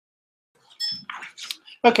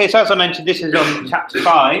Okay, so as I mentioned, this is on chapter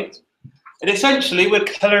 5, and essentially we're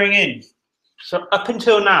colouring in. So up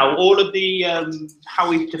until now, all of the how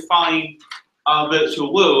we've defined our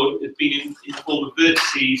virtual world has been in the form of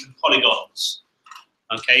vertices and polygons.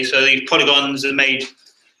 Okay, so these polygons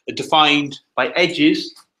are defined by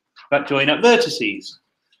edges that join up vertices.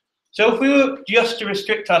 So if we were just to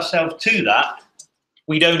restrict ourselves to that,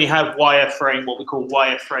 we'd only have wireframe, what we call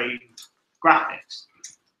wireframe graphics.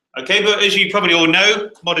 Okay, but as you probably all know,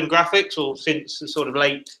 modern graphics, or since the sort of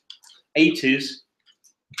late 80s,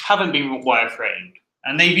 haven't been wireframed,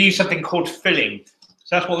 and they've used something called filling.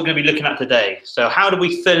 So that's what we're going to be looking at today. So how do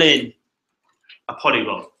we fill in a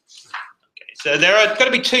polygon? Okay, so there are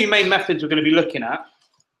going to be two main methods we're going to be looking at.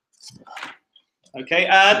 Okay,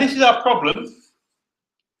 this is our problem.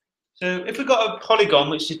 So if we've got a polygon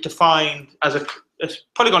which is defined as a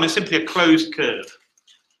polygon is simply a closed curve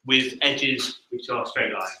with edges which are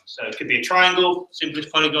straight lines. So it could be a triangle,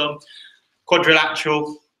 simplest polygon,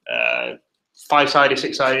 quadrilateral, 5-sided,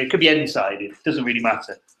 6-sided, it could be n-sided, it doesn't really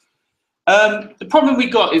matter. The problem we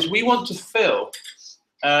got is we want to fill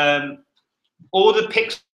all the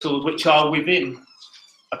pixels which are within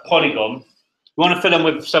a polygon, we want to fill them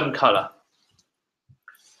with some colour.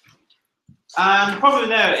 And the problem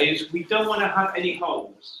there is we don't want to have any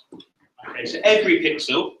holes. Okay, so every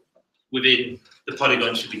pixel within the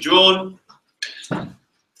polygon should be drawn.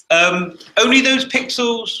 Only those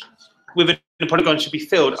pixels within the polygon should be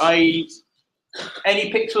filled, i.e.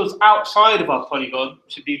 any pixels outside of our polygon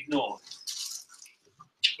should be ignored.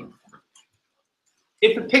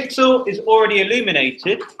 If a pixel is already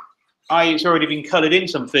illuminated, i.e. it's already been coloured in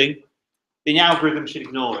something, then the algorithm should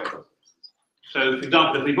ignore it. So for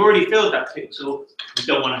example, if we've already filled that pixel, we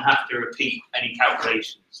don't want to have to repeat any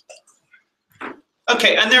calculations.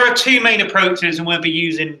 Okay, and there are two main approaches, and we'll be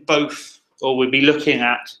using both, or we'll be looking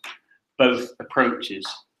at both approaches.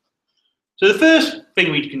 So the first thing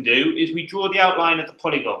we can do is we draw the outline of the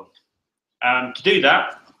polygon. To do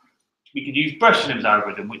that, we could use Breschnem's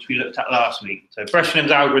algorithm, which we looked at last week. So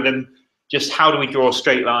Breschnem's algorithm, just how do we draw a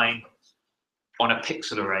straight line on a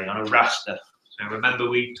pixel array, on a raster. So remember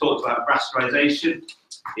we talked about rasterization.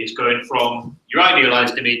 It's going from your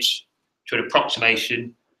idealized image to an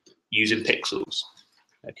approximation using pixels.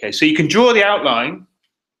 Okay, so you can draw the outline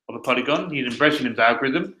of a polygon using Breschnem's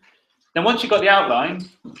algorithm. Then once you've got the outline,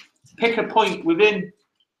 pick a point within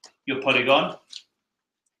your polygon,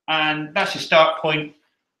 and that's your start point,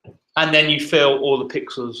 and then you fill all the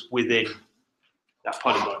pixels within that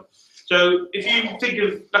polygon. So if you think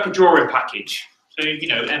of like a drawing package, so you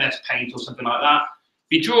know, MS Paint or something like that,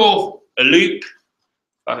 if you draw a loop,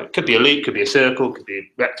 it could be a loop, could be a circle, could be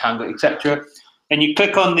a rectangle, etc. And you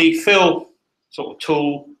click on the fill sort of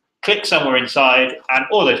tool, click somewhere inside, and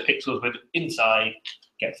all those pixels with inside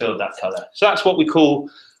get filled that color. So that's what we call,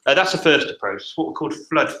 that's the first approach, it's what we call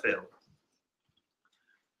flood fill.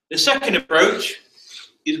 The second approach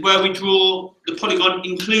is where we draw the polygon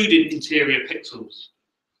including interior pixels,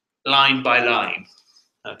 line by line.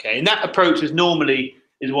 Okay, and that approach is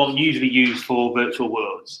one usually used for virtual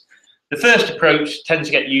worlds. The first approach tends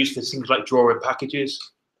to get used for things like drawing packages.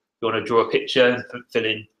 You want to draw a picture and fill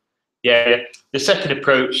in the area. The second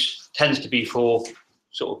approach tends to be for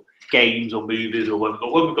sort of games or movies, or when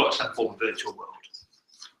we've got some form of virtual world.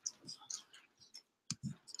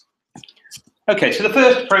 Okay, so the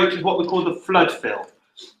first approach is what we call the flood fill,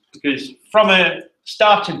 because from a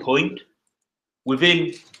starting point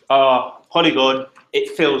within our polygon,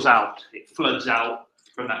 it fills out, it floods out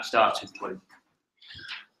from that starting point.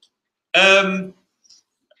 And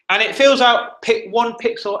it fills out one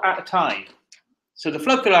pixel at a time. So the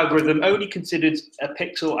flood fill algorithm only considers a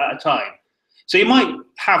pixel at a time. So you might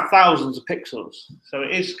have thousands of pixels. So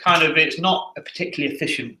it is kind of, it's not a particularly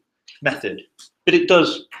efficient method, but it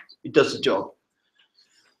does the job.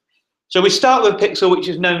 So we start with a pixel which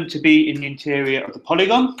is known to be in the interior of the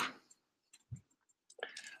polygon.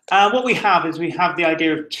 And what we have is we have the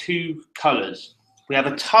idea of two colors. We have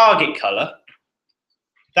a target color.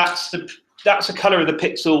 That's a color of the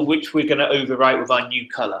pixel which we're going to overwrite with our new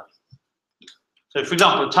color. So for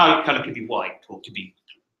example, the target color could be white or it could be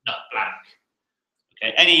not blank.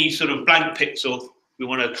 Okay, any sort of blank pixel, we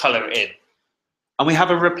want to color it in. And we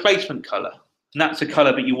have a replacement color, and that's a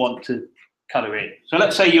color that you want to color in. So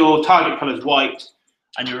let's say your target color is white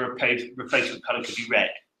and your replacement color could be red.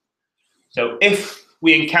 So if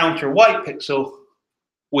we encounter a white pixel,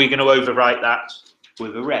 we're going to overwrite that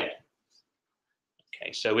with a red.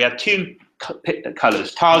 Okay, so we have two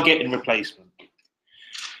colors, target and replacement.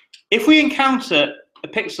 If we encounter a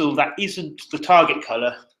pixel that isn't the target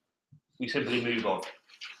color, we simply move on.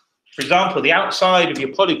 For example, the outside of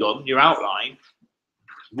your polygon, your outline,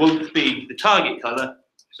 won't be the target color.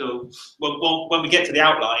 So when we get to the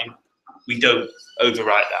outline, we don't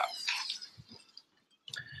overwrite that.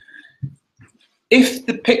 If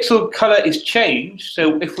the pixel color is changed,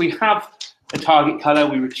 so if we have a target color,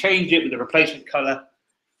 we would change it with a replacement color,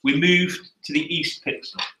 we move to the east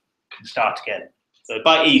pixel and start again. So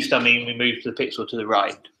by east, I mean we move to the pixel to the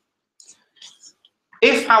right.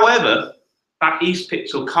 If, however, that east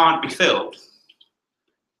pixel can't be filled,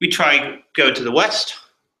 we try go to the west,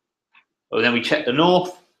 or then we check the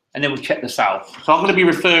north, and then we check the south. So I'm going to be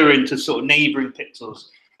referring to sort of neighboring pixels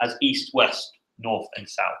as east, west, north, and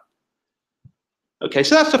south. Okay,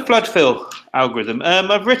 so that's the flood fill algorithm.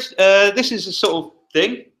 I've written, this is a sort of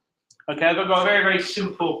thing. Okay, I've got a very, very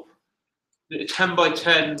simple 10 by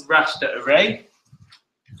 10 raster array.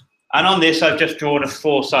 And on this, I've just drawn a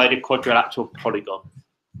 4-sided quadrilateral polygon.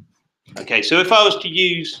 Okay, so if I was to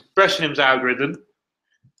use Breshenem's algorithm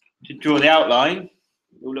to draw the outline,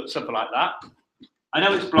 it will look something like that. I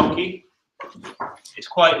know it's blocky. It's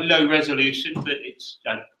quite low resolution, but it's,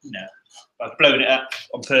 you know, I've blown it up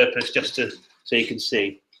on purpose just to so you can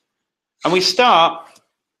see. And we start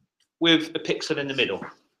with a pixel in the middle.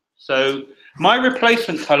 So my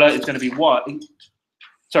replacement color is going to be white.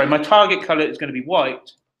 Sorry, my target color is going to be white.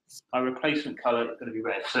 My replacement color is going to be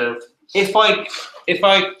red. So if I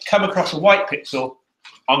come across a white pixel,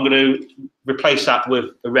 I'm going to replace that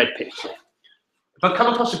with a red pixel. If I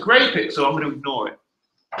come across a grey pixel, I'm going to ignore it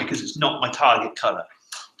because it's not my target color.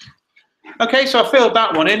 Okay, so I filled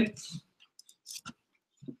that one in.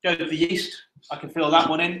 Go to the east, I can fill that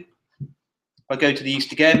one in. If I go to the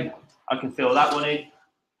east again, I can fill that one in.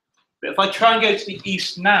 But if I try and go to the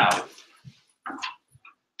east now,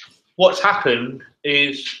 what's happened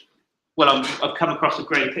is, well, I've come across a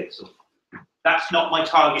grey pixel. That's not my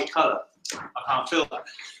target color. I can't fill that.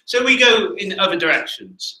 So we go in other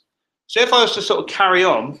directions. So if I was to sort of carry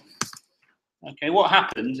on, okay, what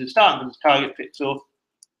happens is starting with the target pixel,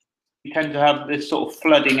 you tend to have this sort of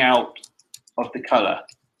flooding out of the color.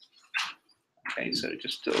 Okay, so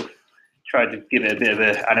just sort of try to give it a bit of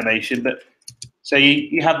an animation, but so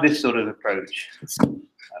you have this sort of approach.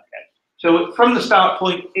 Okay, so from the start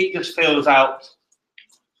point, it just fills out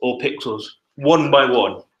all pixels one by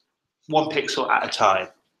one pixel at a time.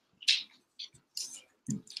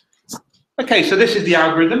 Okay, so this is the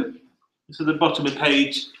algorithm. This is the bottom of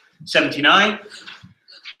page 79.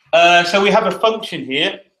 So we have a function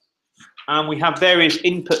here, and we have various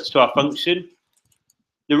inputs to our function.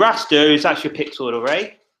 The raster is actually a pixel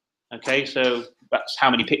array. Okay, so that's how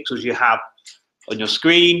many pixels you have on your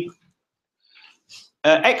screen.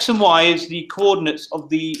 X and Y is the coordinates of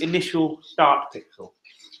the initial start pixel.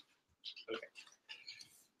 Okay.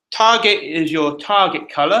 Target is your target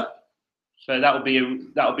color. So that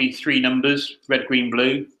will be 3 numbers: red, green,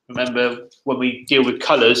 blue. Remember, when we deal with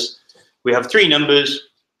colors, we have 3 numbers.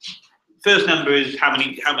 First number is how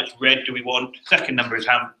much red do we want. Second number is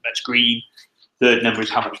how much green. Third number is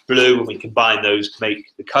how much blue, and we combine those to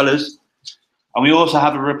make the colors. And we also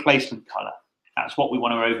have a replacement color. That's what we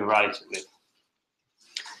want to override it with.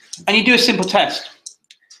 And you do a simple test.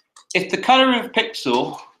 If the color of a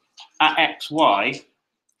pixel at X, Y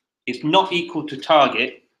is not equal to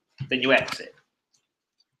target, then you exit.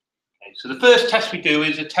 Okay, so the first test we do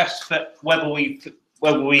is a test for whether we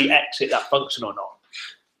exit that function or not.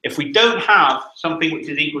 If we don't have something which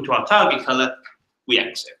is equal to our target color, we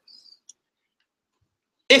exit.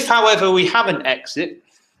 If, however, we have an exit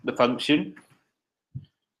the function,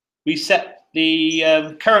 we set the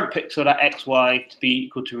current pixel at X, Y to be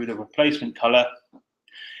equal to the replacement color,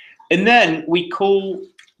 and then we call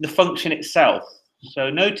the function itself. So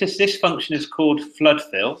notice this function is called flood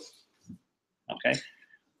fill. Okay,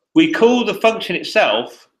 we call the function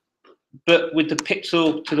itself, but with the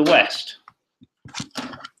pixel to the west.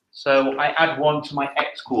 So I add 1 to my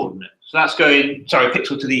X coordinate. So that's going, sorry,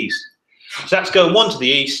 pixel to the east. So that's going 1 to the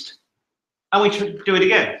east, and we do it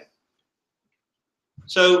again.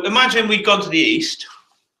 So imagine we've gone to the east.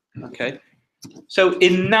 Okay. So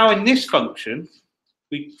now in this function,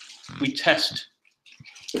 we test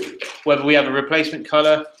whether we have a replacement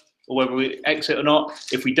color or whether we exit or not.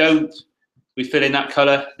 If we don't, we fill in that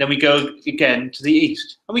color. Then we go again to the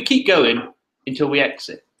east, and we keep going until we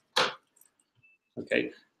exit.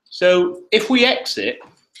 Okay. So if we exit,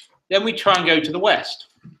 then we try and go to the west.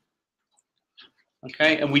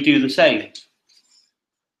 Okay, and we do the same.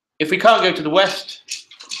 If we can't go to the west,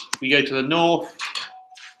 we go to the north.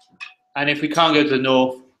 And if we can't go to the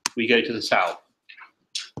north, we go to the south.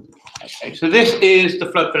 Okay, so this is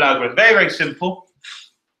the flood fill algorithm. Very, very simple.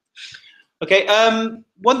 Okay,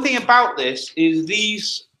 one thing about this is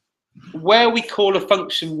these where we call a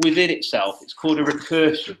function within itself, it's called a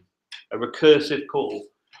recursion, a recursive call.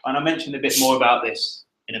 And I'll mention a bit more about this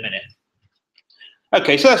in a minute.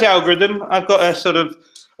 Okay, so that's the algorithm. I've got a sort of,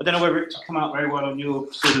 I don't know whether it's come out very well on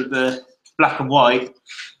your sort of black and white.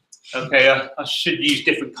 Okay, I should use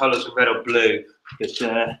different colours of red or blue, because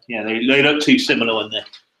yeah, they look too similar when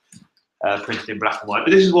they're printed in black and white.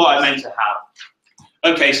 But this is what I meant to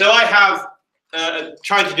have. Okay, so I have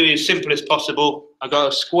tried to do it as simple as possible. I've got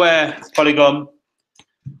a square polygon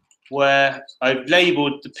where I've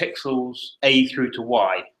labelled the pixels A through to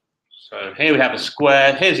Y. So here we have a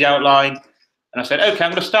square, here's the outline, and I said, okay,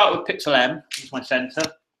 I'm going to start with pixel M, as my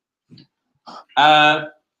centre.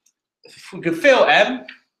 If we could fill M,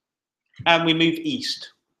 and we move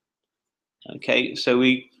east. Okay, so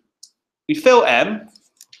we fill M,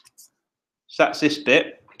 so that's this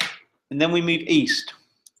bit, and then we move east.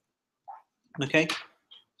 Okay,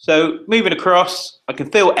 so moving across, I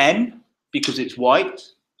can fill N because it's white,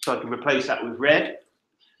 so I can replace that with red,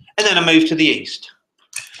 and then I move to the east.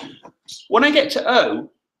 When I get to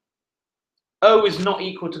O is not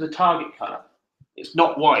equal to the target colour. It's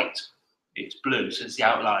not white, it's blue, so it's the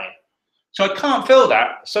outline. So I can't fill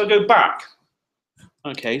that, so I go back.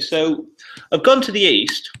 Okay, so I've gone to the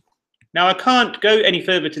east. Now I can't go any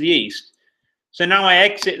further to the east, so now I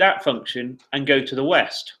exit that function and go to the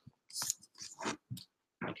west.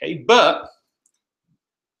 Okay, but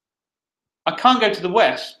I can't go to the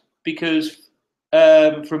west because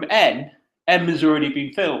from M has already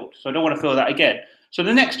been filled, so I don't want to fill that again. So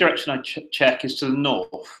the next direction I check is to the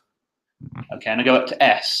north. Okay, and I go up to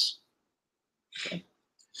S. Okay.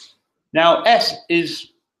 Now S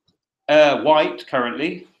is white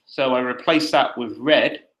currently, so I replace that with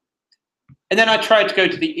red, and then I try to go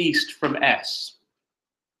to the east from S.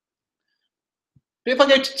 But if I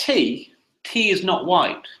go to T, T is not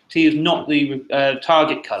white. T is not the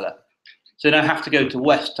target color, so then I have to go to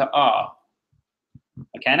west to R.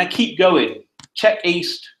 Okay, and I keep going. Check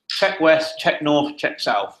east, check west, check north, check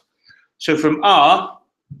south. So from R,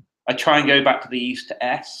 I try and go back to the east to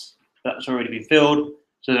S. That's already been filled.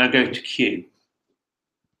 So then I go to Q.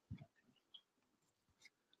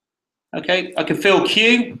 Okay, I can fill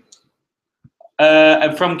Q.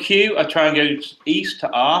 And from Q, I try and go east to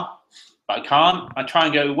R, but I can't. I try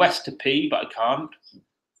and go west to P, but I can't.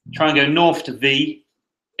 Try and go north to V.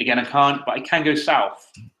 Again, I can't, but I can go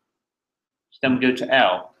south. So then we go to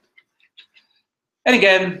L. And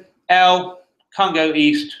again, L, can't go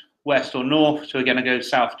east, west, or north. So again, I go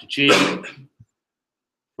south to G.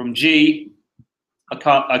 From G,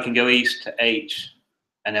 I can go east to H,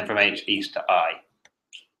 and then from H east to I.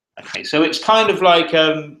 Okay, so it's kind of like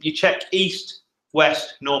you check east,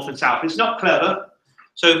 west, north, and south. It's not clever.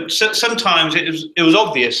 So sometimes it was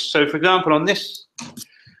obvious. So for example, on this,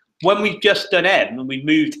 when we've just done M and we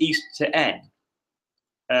moved east to N,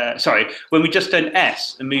 when we just done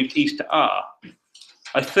S and moved east to R,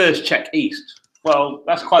 I first check east. Well,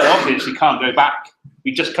 that's quite obvious. You can't go back.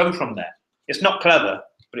 We just come from there. It's not clever,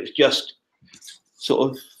 but it's just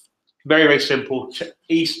sort of very, very simple.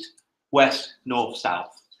 East, west, north,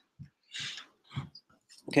 south.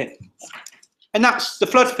 Okay, and that's the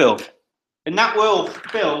flood fill. And that will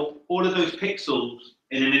fill all of those pixels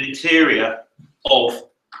in an interior of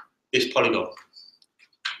this polygon.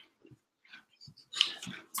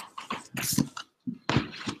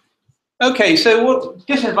 Okay, so what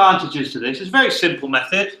disadvantages to this? It's a very simple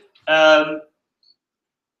method. Flood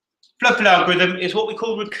fill algorithm is what we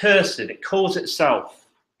call recursive. It calls itself.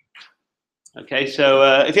 Okay,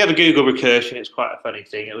 so if you have a Google recursion, it's quite a funny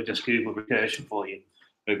thing. It will just Google recursion for you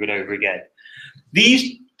over and over again.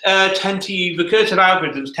 These recursive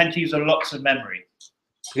algorithms tend to use lots of memory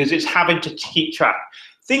because it's having to keep track.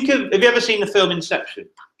 Have you ever seen the film Inception?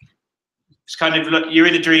 It's kind of like you're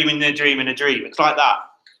in a dream, in a dream, in a dream. It's like that.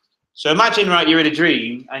 So imagine, right, you're in a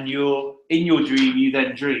dream, and in your dream, you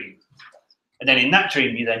then dream. And then in that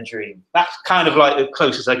dream, you then dream. That's kind of like the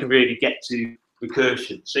closest I can really get to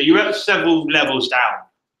recursion. So you're at several levels down.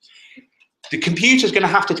 The computer's going to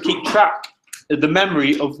have to keep track of the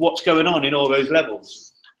memory of what's going on in all those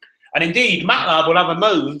levels. And indeed, MATLAB will have a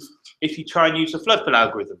mode if you try and use the flood fill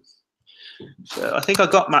algorithm. So I think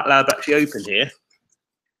I've got MATLAB actually open here.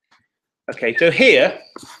 Okay, so here,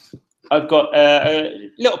 I've got a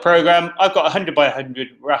little program. I've got a 100 by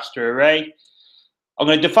 100 raster array. I'm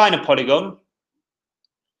going to define a polygon.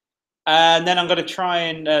 And then I'm going to try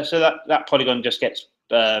and, so that polygon just gets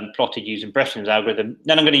plotted using Breslau's algorithm.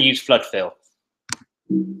 Then I'm going to use flood fill.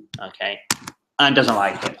 Okay, and doesn't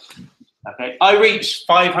like it. Okay, I reach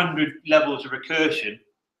 500 levels of recursion,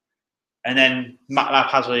 and then MATLAB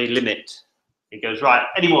has a limit. It goes, right,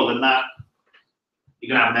 any more than that,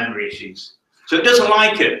 you're going to have memory issues. So it doesn't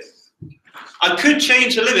like it. I could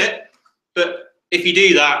change the limit, but if you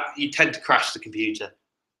do that, you tend to crash the computer.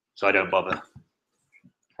 So I don't bother.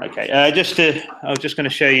 Okay, I was just going to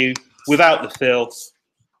show you without the fill.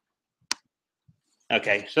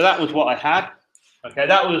 Okay, so that was what I had. Okay,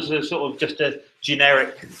 that was a sort of just a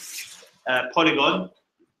generic polygon.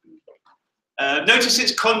 Notice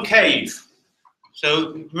it's concave.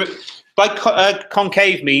 So by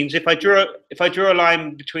concave means if I draw a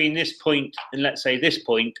line between this point and let's say this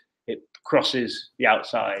point, it crosses the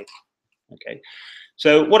outside. Okay,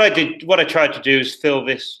 so what I tried to do is fill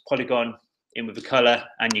this polygon in with the color,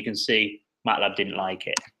 and you can see MATLAB didn't like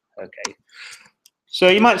it. Okay, so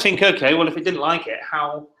you might think, okay, well if it didn't like it,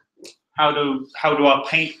 how do our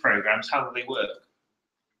paint programs, how do they work?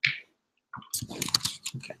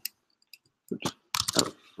 Okay, oops.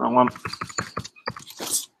 Oh, wrong one.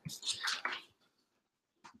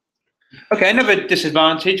 Okay, another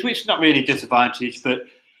disadvantage, which is not really a disadvantage, but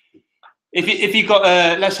if you've got,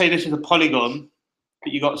 let's say this is a polygon,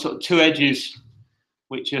 but you've got sort of two edges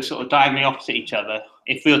which are sort of diagonally opposite each other.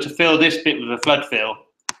 If we were to fill this bit with a flood fill,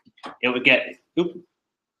 it would get, never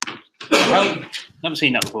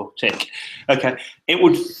seen that before, tick. Okay, it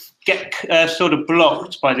would get sort of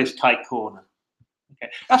blocked by this tight corner. Okay,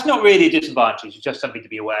 that's not really a disadvantage, it's just something to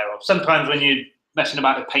be aware of. Sometimes when you're messing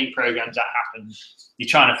about with paint programs, that happens. You're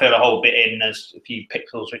trying to fill a whole bit in, there's a few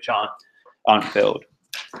pixels which aren't filled.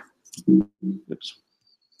 Oops.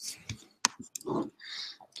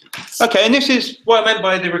 Okay, and this is what I meant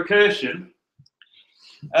by the recursion.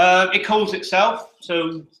 It calls itself.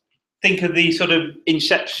 So think of the sort of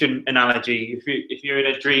Inception analogy. If you're in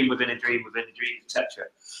a dream within a dream within a dream, etc.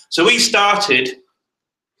 So we started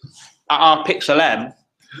at our pixel m,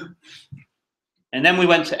 and then we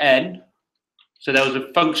went to n. So there was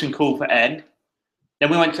a function called for n. Then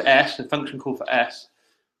we went to s, a function called for s.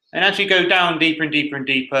 And as you go down deeper and deeper and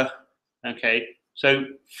deeper, okay, so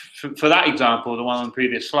for that example, the one on the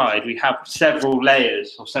previous slide, we have several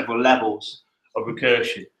layers or several levels of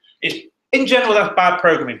recursion. In general, that's bad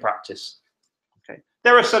programming practice. Okay,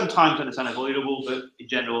 there are some times when it's unavoidable, but in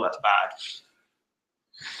general, that's bad.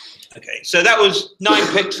 Okay, so that was 9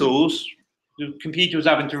 pixels. The computer was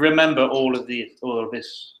having to remember all of this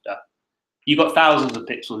stuff. You've got thousands of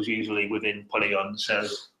pixels usually within polygons, so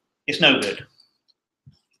it's no good.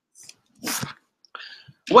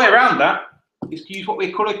 The way around that is to use what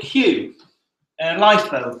we call a queue,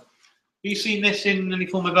 LIFO. Have you seen this in any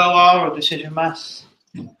form of OR or decision maths?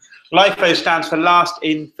 LIFO stands for last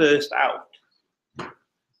in, first out.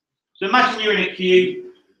 So imagine you're in a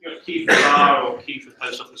queue, you're a queue for bar or queue for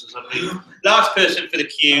post office or something. Last person for the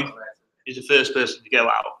queue is the first person to go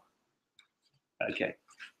out. Okay.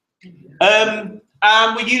 And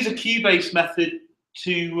we use a queue-based method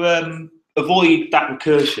to avoid that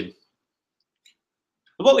recursion.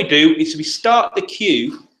 But what we do is we start the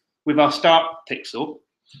queue with our start pixel.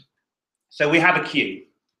 So we have a queue.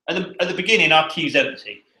 At the beginning, our queue is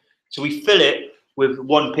empty. So we fill it with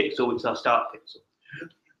 1 pixel, which is our start pixel.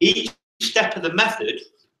 Each step of the method,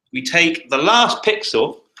 we take the last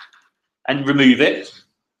pixel and remove it,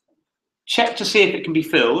 check to see if it can be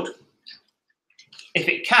filled. If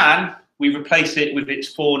it can, we replace it with its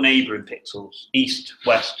 4 neighboring pixels, east,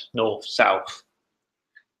 west, north, south.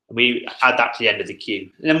 And we add that to the end of the queue.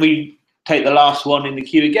 And then we take the last one in the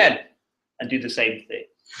queue again and do the same thing.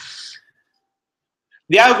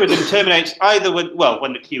 The algorithm terminates either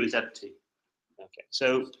when the queue is empty. Okay,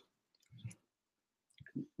 so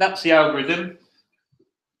that's the algorithm.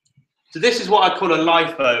 So this is what I call a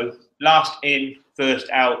LIFO, last in, first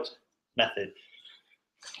out method.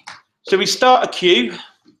 So we start a queue.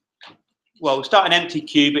 Well, we start an empty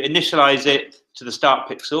queue, but initialize it to the start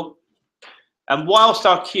pixel. And whilst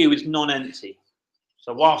our queue is non-empty,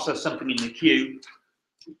 so whilst there's something in the queue,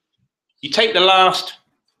 you take the last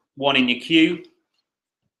one in your queue,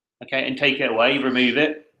 okay, and take it away, remove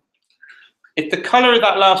it. If the color of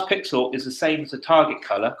that last pixel is the same as the target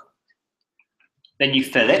color, then you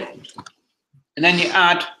fill it, and then you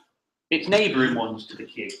add its neighboring ones to the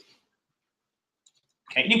queue.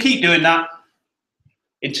 Okay, and you keep doing that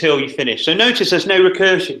until you finish. So notice there's no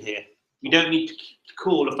recursion here. You don't need to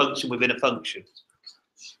call a function within a function.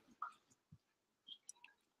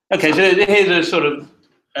 Okay, so here's a sort of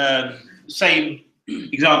same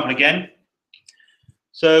example again.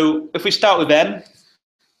 So if we start with m,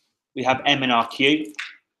 we have m in our queue.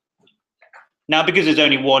 Now, because there's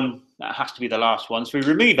only one, that has to be the last one. So we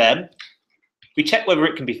remove m. We check whether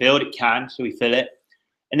it can be filled. It can, so we fill it.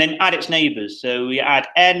 And then add its neighbors. So we add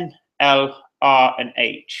n, l, r, and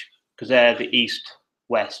h, because they're the east,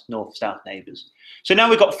 west, north, south neighbors. So now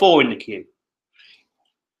we've got 4 in the queue.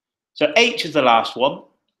 So H is the last one.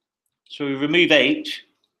 So we remove H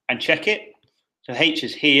and check it. So H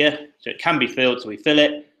is here, so it can be filled, so we fill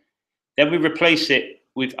it. Then we replace it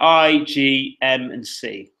with I, G, M, and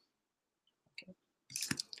C.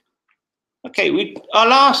 Okay, our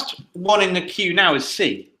last one in the queue now is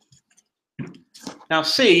C. Now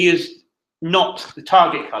C is not the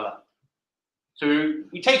target color. So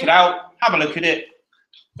we take it out, have a look at it.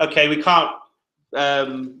 Okay, we can't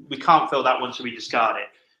fill that one, so we discard it.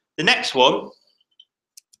 The next one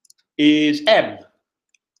is M.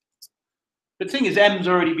 The thing is, M's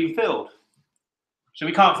already been filled. So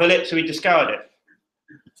we can't fill it, so we discard it.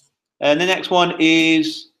 And the next one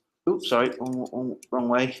is, oops, sorry, wrong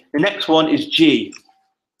way. The next one is G.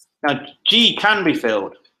 Now, G can be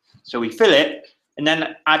filled. So we fill it and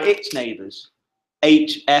then add its neighbors,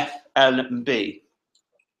 H, F, L, and B.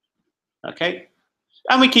 Okay?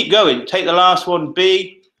 And we keep going. Take the last one,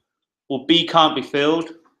 B. Well, B can't be filled.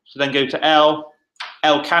 So then go to L.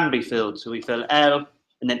 L can be filled. So we fill L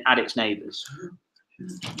and then add its neighbors.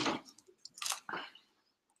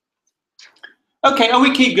 Okay, and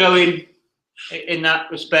we keep going in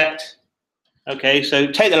that respect. Okay,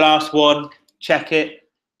 so take the last one, check it,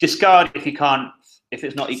 discard it if you can't, if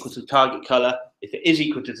it's not equal to the target color. If it is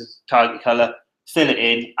equal to the target color, fill it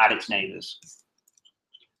in, add its neighbors.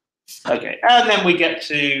 Okay, and then we get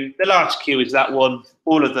to the last queue is that one.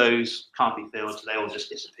 All of those can't be filled, so they all just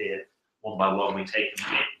disappear one by one. We take them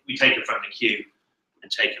from the queue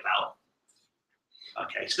and take them out.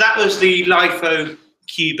 Okay, so that was the LIFO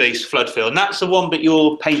queue-based flood fill, and that's the one that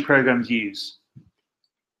your paint programs use.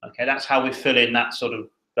 Okay, that's how we fill in that sort of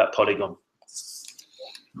that polygon,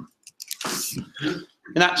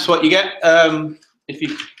 and that's what you get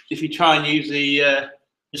if you try and use the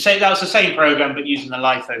same. That was the same program, but using the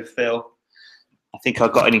LIFO fill. I think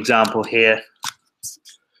I've got an example here.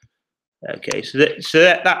 Okay, so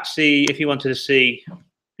that's the, if you wanted to see,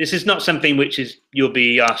 this is not something which is you'll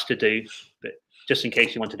be asked to do, but just in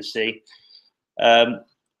case you wanted to see.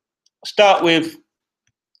 Start with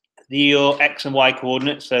your X and Y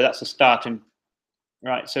coordinates, so that's the starting,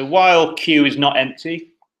 right? So while Q is not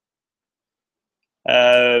empty,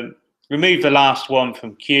 remove the last one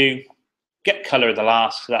from Q, get color of the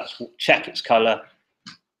last, so that's check its color.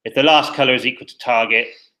 If the last color is equal to target,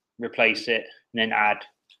 replace it, and then add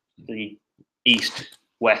the east,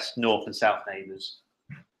 west, north, and south neighbors.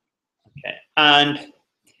 Okay, and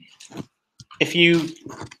if you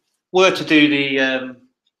were to do the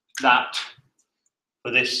that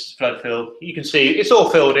for this flood fill, you can see it's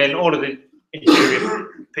all filled in. All of the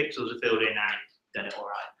interior pixels are filled in, and it's done it all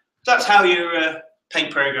right. So that's how your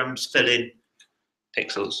paint programs fill in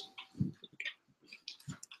pixels.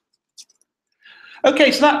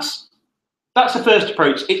 Okay, so that's the first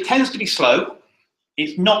approach. It tends to be slow.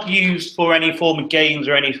 It's not used for any form of games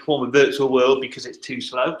or any form of virtual world because it's too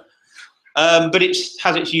slow. But it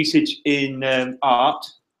has its usage in art,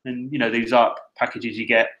 and you know these art packages you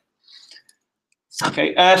get.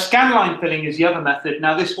 Okay, scanline filling is the other method.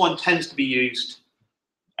 Now this one tends to be used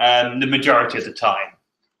the majority of the time.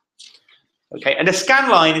 Okay, and a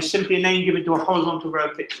scanline is simply a name given to a horizontal row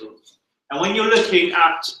of pixels. And when you're looking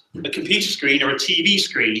at a computer screen or a TV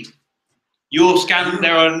screen, your scan,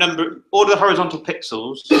 there are a number, all the horizontal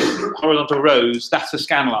pixels, horizontal rows, that's a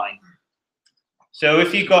scanline. So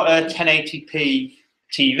if you've got a 1080p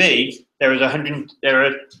TV, there are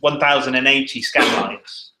 1080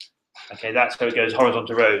 scanlines. Okay, that's how it goes,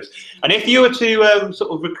 horizontal rows. And if you were to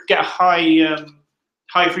sort of get a high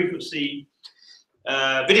frequency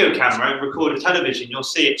video camera and record a television, you'll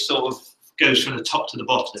see it sort of goes from the top to the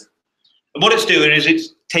bottom. And what it's doing is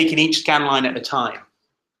it's taking each scanline at a time.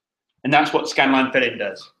 And that's what scanline filling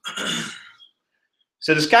does.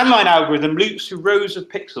 So the scanline algorithm loops through rows of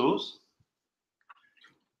pixels,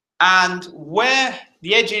 and where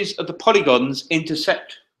the edges of the polygons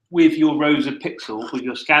intersect with your rows of pixels, with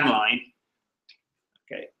your scanline,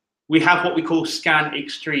 okay, we have what we call scan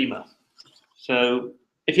extremer. So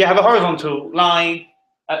if you have a horizontal line,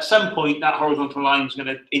 at some point that horizontal line is going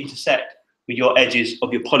to intersect with your edges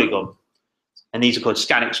of your polygon. And these are called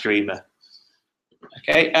scan extremer.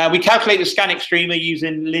 Okay, we calculate the scan extremer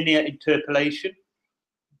using linear interpolation.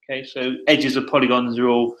 Okay, so edges of polygons are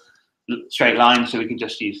all straight lines, so we can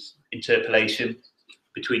just use interpolation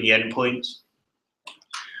between the endpoints.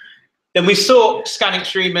 Then we sort scan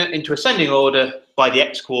extremer into ascending order by the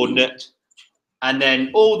x coordinate, and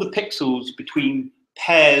then all the pixels between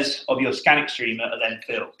pairs of your scan extremer are then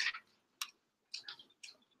filled.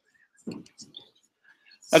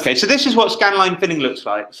 Okay, so this is what scanline filling looks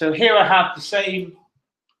like. So here I have the same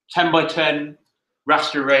 10 by 10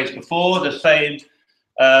 raster array as before, the same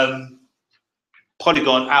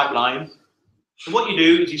polygon outline. So what you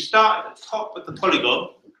do is you start at the top of the polygon,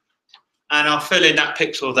 and I'll fill in that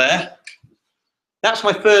pixel there. That's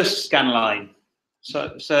my first scan line.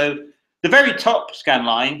 So the very top scan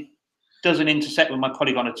line doesn't intersect with my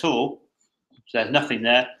polygon at all. So there's nothing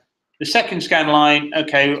there. The second scan line,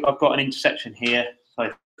 okay, I've got an intersection here. So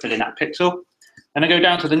I fill in that pixel. And I go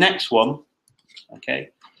down to the next one.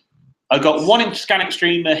 Okay. I've got one scan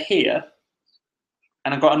extremer here,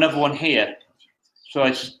 and I've got another one here. So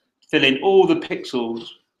I fill in all the pixels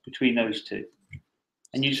between those two.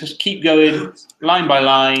 And you just keep going line by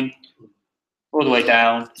line, all the way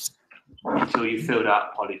down until you've filled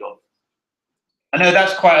out the polygon. I know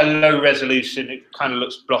that's quite a low resolution, it kind of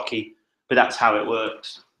looks blocky, but that's how it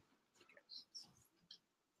works.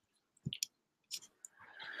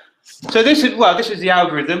 So this is the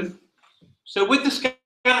algorithm. So with the scan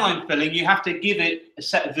line filling, you have to give it a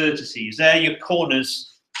set of vertices. They're your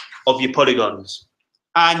corners of your polygons.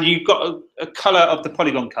 And you've got a color of the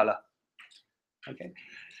polygon color. Okay.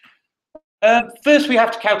 First, we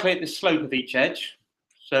have to calculate the slope of each edge.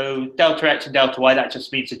 So delta x and delta y, that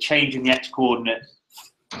just means a change in the x coordinate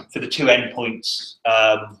for the two endpoints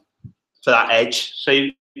for that edge. So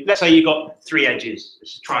let's say you've got three edges.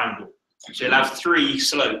 It's a triangle. So you'll have three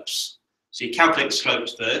slopes. So you calculate the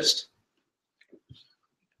slopes first.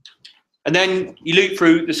 And then you loop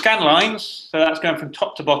through the scan lines. So that's going from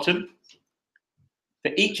top to bottom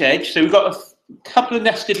for each edge. So we've got a couple of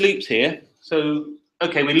nested loops here. So,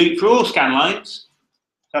 okay, we loop through all scan lines.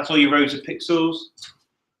 That's all your rows of pixels.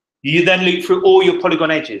 You then loop through all your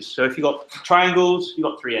polygon edges. So if you've got triangles, you've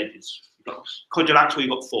got three edges. If you've got quadrilateral,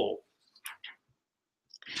 you've got four.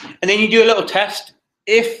 And then you do a little test.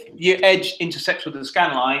 If your edge intersects with the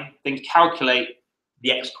scan line, then calculate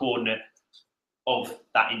the x coordinate of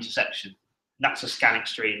that intersection. That's a scan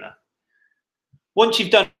extremer. Once you've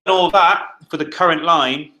done all that for the current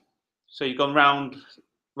line, so you've gone round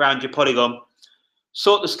your polygon,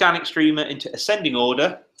 sort the scan extremer into ascending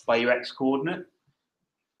order by your x coordinate,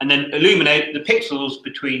 and then illuminate the pixels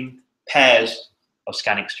between pairs of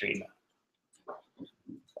scan extremer.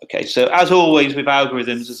 Okay, so as always with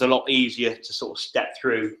algorithms, it's a lot easier to sort of step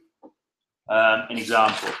through an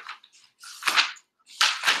example.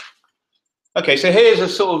 Okay, so here's a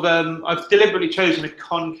sort of, I've deliberately chosen a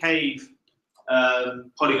concave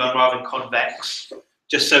polygon rather than convex,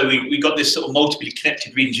 just so we got this sort of multiply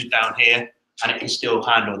connected region down here, and it can still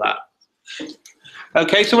handle that.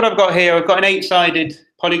 Okay, so what I've got here, I've got an 8-sided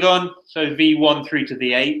polygon, so V1 through to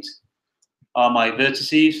V8 are my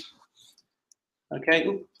vertices.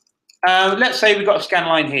 Okay, let's say we've got a scan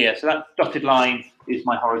line here, so that dotted line is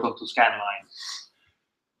my horizontal scan line.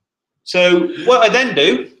 So what I then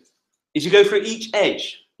do is you go through each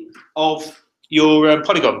edge of your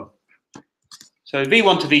polygon. So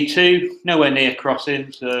V1 to V2, nowhere near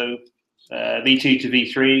crossing, so V2 to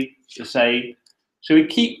V3, the same. So we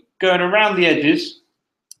keep going around the edges.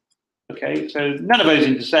 Okay, so none of those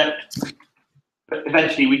intersect, but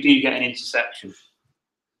eventually we do get an intersection.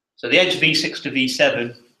 So the edge V6 to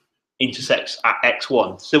V7 intersects at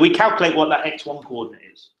x1. So we calculate what that x1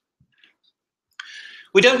 coordinate is.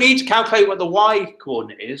 We don't need to calculate what the y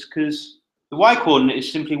coordinate is, because the y coordinate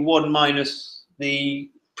is simply 1 minus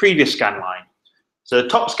the previous scan line. So the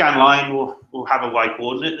top scan line will have a y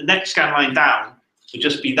coordinate. The next scan line down will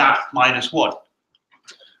just be that minus 1.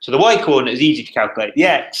 So the y coordinate is easy to calculate. The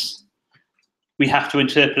x, we have to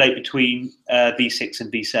interpolate between V6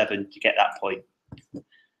 and V7 to get that point.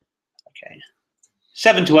 Okay.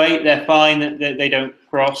 7 to 8, they're fine. They don't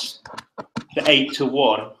cross. The 8 to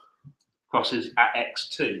 1 crosses at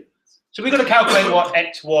x2. So we've got to calculate what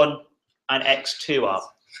x1 and x2 are.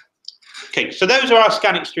 Okay, so those are our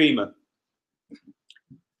scan extremer.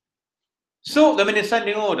 Sort them in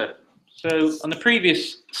ascending order. So on the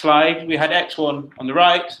previous slide, we had x1 on the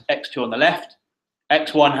right, x2 on the left.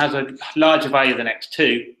 x1 has a larger value than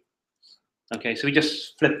x2. Okay, so we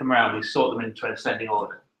just flip them around. We sort them into an ascending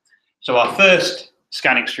order. So our first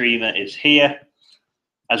scan extremer is here,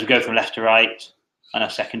 as we go from left to right, and our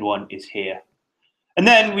second one is here. And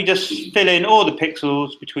then we just fill in all the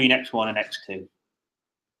pixels between x1 and x2.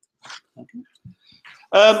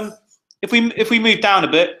 Okay. If we move down a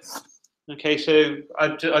bit, okay, so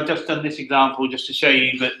I've just done this example just to show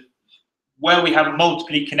you that where we have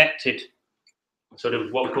multiply connected, sort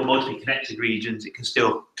of what we call multiply connected regions, it can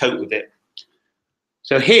still cope with it.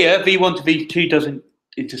 So here, V1 to V2 doesn't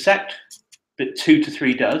intersect, but 2 to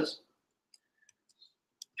 3 does.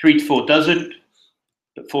 3 to 4 doesn't,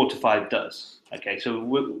 but 4 to 5 does. Okay, so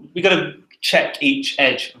we've got to check each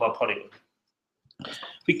edge of our polygon. If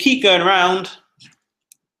we keep going around,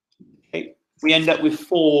 okay, we end up with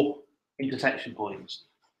 4 intersection points.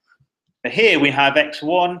 So here we have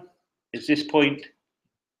x1 is this point,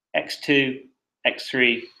 x2,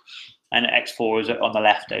 x3, and x4 is on the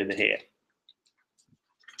left over here.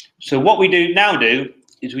 So what we now do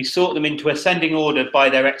is we sort them into ascending order by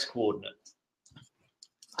their x-coordinate.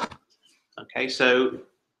 Okay, so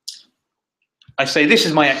I say this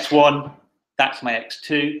is my x1, that's my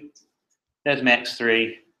x2, there's my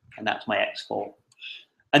x3, and that's my x4.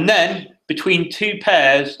 And then between two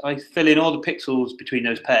pairs, I fill in all the pixels between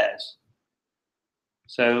those pairs.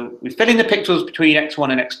 So we fill in the pixels between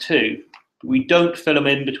x1 and x2, but we don't fill them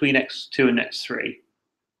in between x2 and x3.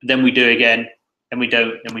 Then we do again, then we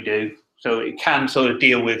don't, then we do. So it can sort of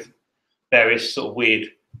deal with various sort of weird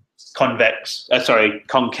concave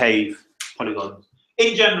polygons.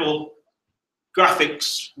 In general,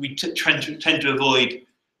 graphics, we tend to avoid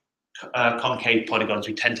concave polygons.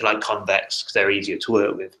 We tend to like convex because they're easier to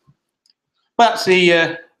work with. That's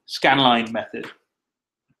the scanline method.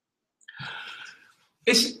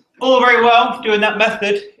 It's all very well doing that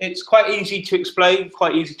method. It's quite easy to explain,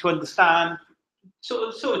 quite easy to understand.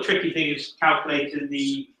 Sort of tricky thing is calculating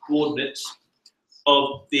the coordinates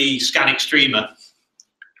of the scanning streamer.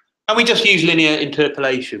 And we just use linear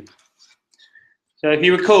interpolation. So if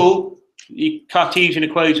you recall, the Cartesian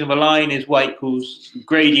equation of a line is y equals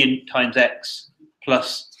gradient times x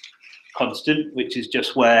plus constant, which is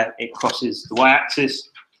just where it crosses the y-axis.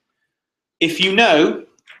 If you know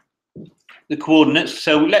the coordinates,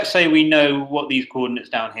 so let's say we know what these coordinates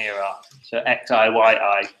down here are, so xi,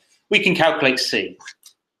 yi, we can calculate c.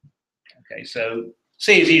 Okay, so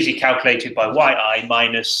c is easily calculated by yi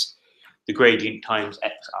minus the gradient times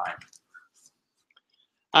xi.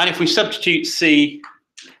 And if we substitute c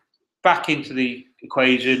back into the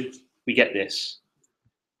equation, we get this.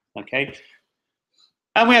 Okay,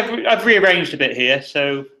 and I've rearranged a bit here.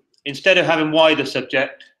 So instead of having y the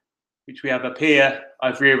subject, which we have up here,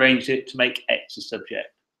 I've rearranged it to make x the subject.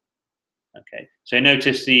 Okay, so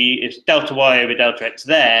notice it's delta y over delta x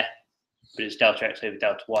there, but it's delta x over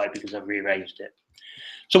delta y because I've rearranged it.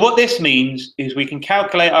 So what this means is we can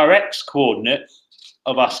calculate our x coordinate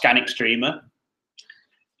of our scanning streamer.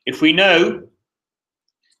 If we know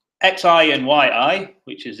xi and yi,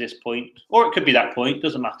 which is this point, or it could be that point,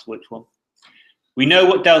 doesn't matter which one. We know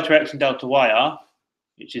what delta x and delta y are,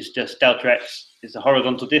 which is just delta x is the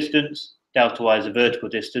horizontal distance, delta y is the vertical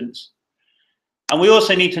distance. And we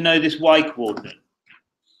also need to know this y coordinate.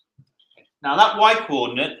 Now that y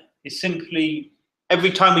coordinate is simply,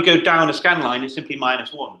 every time we go down a scan line, it's simply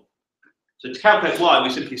 -1. So to calculate y, we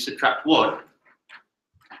simply subtract 1.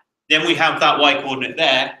 Then we have that y coordinate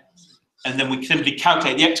there, and then we simply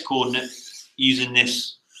calculate the x coordinate using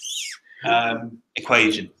this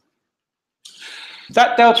equation.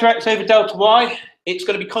 That delta x over delta y, it's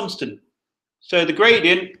going to be constant. So the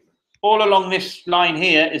gradient all along this line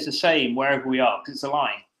here is the same wherever we are, because it's a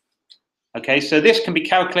line. Okay, so this can be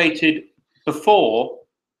calculated before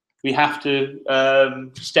we have to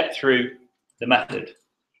step through the method.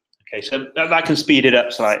 Okay, so that can speed it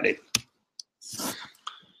up slightly.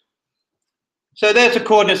 So there's the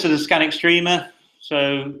coordinates of the scanning streamer.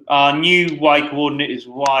 So our new y coordinate is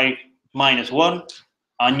y -1.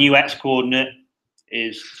 Our new x coordinate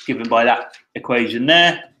is given by that equation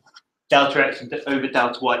there. Delta x over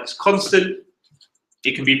delta y is constant.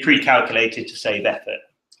 It can be pre-calculated to save effort.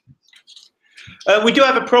 We do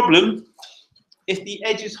have a problem. If the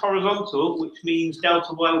edge is horizontal, which means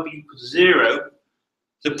delta y will be equal to 0,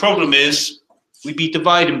 the problem is we'd be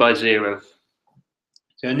dividing by 0.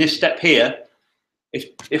 So in this step here,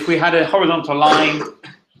 if we had a horizontal line,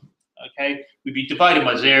 okay, we'd be dividing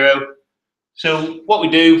by 0. So what we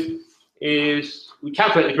do is we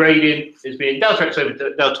calculate the gradient as being delta x over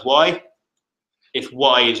delta y. If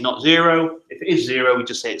y is not 0, if it is 0, we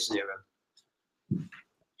just say it's 0.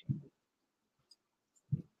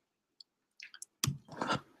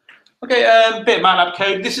 Okay, a bit of MATLAB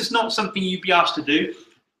code. This is not something you'd be asked to do.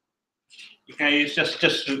 Okay, it's just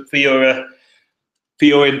for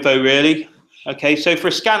your info, really. Okay, so for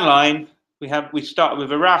a scan line, we start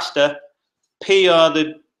with a raster. P are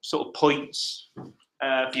the sort of points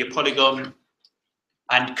for your polygon,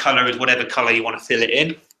 and color is whatever color you want to fill it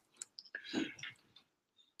in.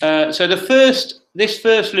 So this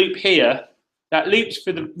first loop here, that loops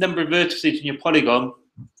for the number of vertices in your polygon,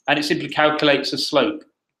 and it simply calculates the slope.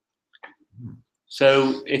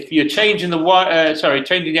 So if you're changing the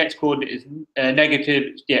changing the x coordinate is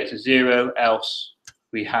negative, the x is 0, else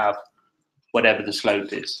we have whatever the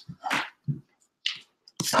slope is.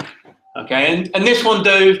 Okay, and this one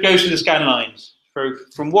goes through the scan lines.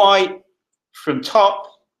 From top,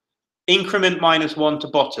 increment -1 to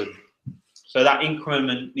bottom. So that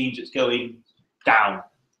increment means it's going down.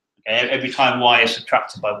 Okay, every time y is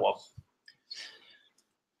subtracted by 1.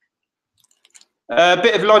 A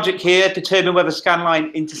bit of logic here, determine whether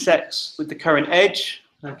scanline intersects with the current edge.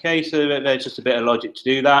 Okay, so there's just a bit of logic to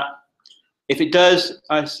do that. If it does,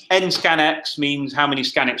 n scan x means how many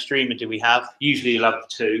scan extrema do we have? Usually you'll have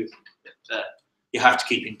 2. You have to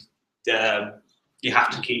keep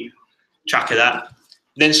track of that.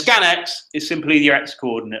 Then scan x is simply your x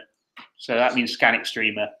coordinate, so that means scan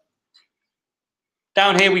extrema.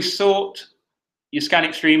 Down here we sort your scan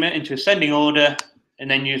extrema into ascending order,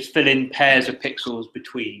 and then you just fill in pairs of pixels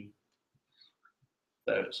between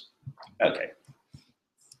those. Okay.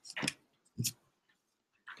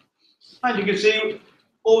 And you can see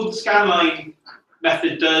all the scanline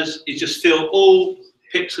method does is just fill all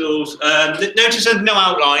pixels. Notice there's no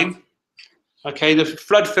outline. Okay, the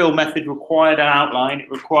flood fill method required an outline.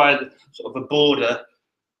 It required sort of a border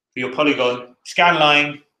for your polygon.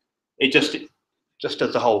 Scanline, it just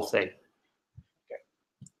does the whole thing.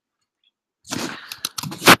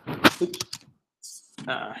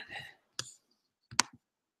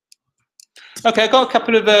 Okay, I've got a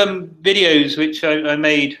couple of videos which I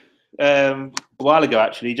made a while ago,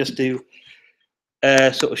 actually, just to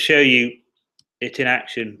sort of show you it in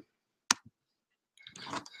action.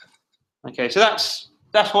 Okay, so that's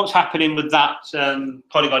what's happening with that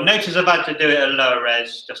polygon. Notice I've had to do it at a lower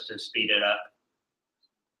res just to speed it up.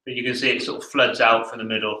 But you can see it sort of floods out from the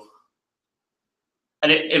middle.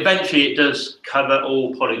 And eventually it does cover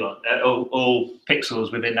all polygon, all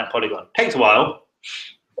pixels within that polygon. Takes a while,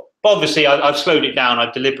 but obviously I've slowed it down.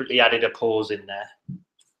 I've deliberately added a pause in there.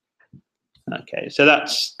 Okay, so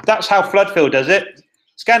that's how flood fill does it.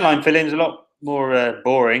 Scanline filling is a lot more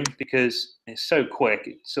boring because it's so quick.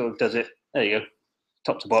 It sort of does it. There you go,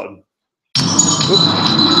 top to bottom.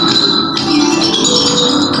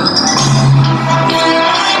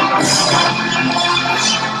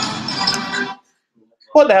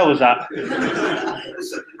 What the hell was that?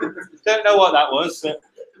 Don't know what that was.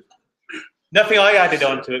 Nothing I added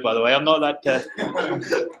onto it, by the way. I'm not that.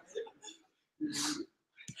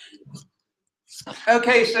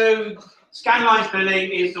 Okay, so scanline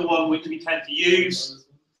filling is the one which we tend to use.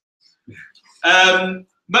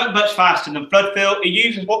 Much faster than flood fill. It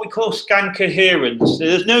uses what we call scan coherence. So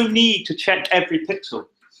there's no need to check every pixel.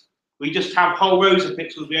 We just have whole rows of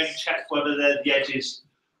pixels. We only check whether they're the edges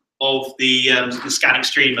of the scan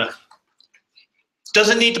extrema.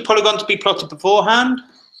 Doesn't need the polygon to be plotted beforehand,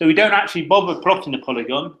 so we don't actually bother plotting the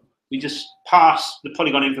polygon. We just pass the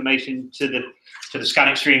polygon information to the scan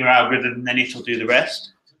extrema algorithm, and then it'll do the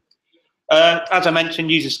rest. As I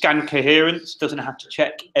mentioned, uses scan coherence. Doesn't have to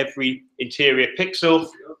check every interior pixel,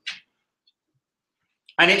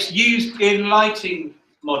 and it's used in lighting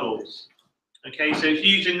models. Okay, so it's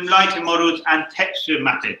used in lighting models and texture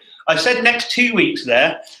mapping. I said next 2 weeks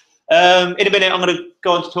there. In a minute, I'm going to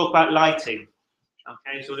go on to talk about lighting.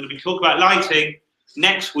 Okay, so we're going to be talking about lighting.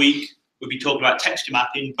 Next week, we'll be talking about texture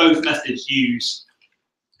mapping. Both methods use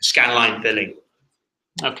scanline filling.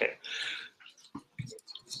 Okay.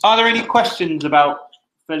 Are there any questions about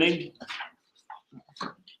filling?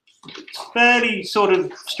 It's fairly sort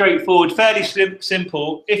of straightforward, fairly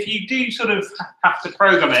simple. If you do sort of have to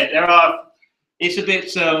program it, it's a bit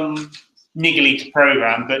niggly to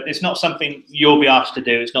program, but it's not something you'll be asked to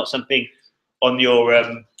do. It's not something on your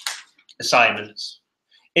assignments.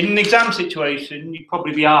 In an exam situation, you'd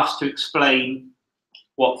probably be asked to explain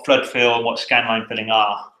what flood fill and what scanline filling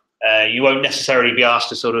are. You won't necessarily be asked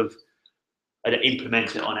to sort of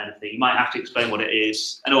implement it on anything. You might have to explain what it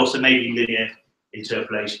is, and also maybe linear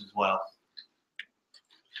interpolation as well.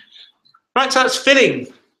 Right, so that's filling.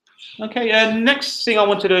 Okay, next thing I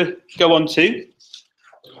wanted to go on to.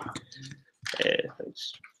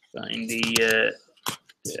 Let's find the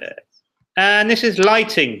and this is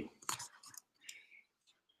lighting.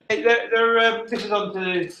 This is on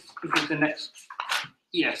to the next.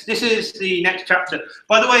 Yes, this is the next chapter.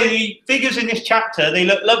 By the way, the figures in this chapter, they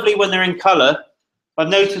look lovely when they're in colour. I've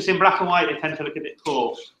noticed in black and white they tend to look a bit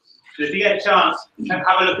poor. So if you get a chance, have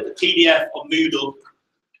a look at the PDF on Moodle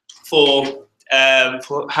for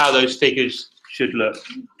how those figures should look.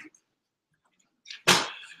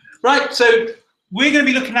 Right, so we're going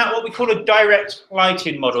to be looking at what we call a direct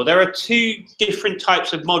lighting model. There are 2 different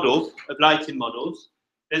types of lighting models.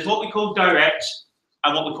 There's what we call direct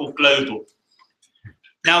and what we call global.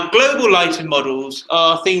 Now, global lighting models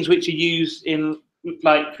are things which are used in,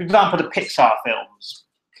 like, for example, the Pixar films.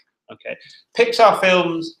 Okay, Pixar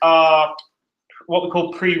films are what we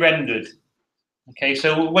call pre-rendered. Okay,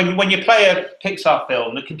 so when you play a Pixar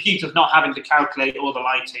film, the computer's not having to calculate all the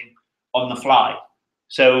lighting on the fly.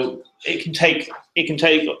 So it can take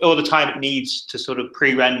all the time it needs to sort of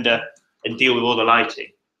pre-render and deal with all the lighting.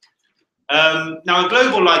 Now, a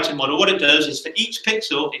global lighting model, what it does is for each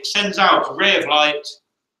pixel, it sends out a ray of light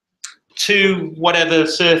to whatever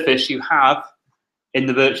surface you have in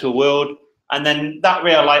the virtual world, and then that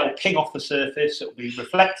ray of light will ping off the surface, it will be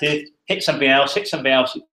reflected, hit something else,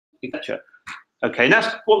 etc. Okay, and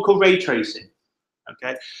that's what we call ray tracing.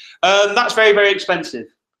 Okay, that's very, very expensive.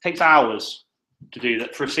 It takes hours to do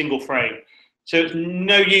that for a single frame. So it's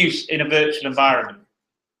no use in a virtual environment.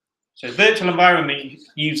 So virtual environment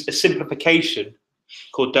use a simplification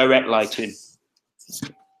called direct lighting.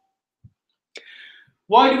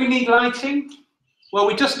 Why do we need lighting? Well,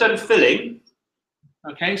 we've just done filling.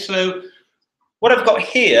 Okay, so what I've got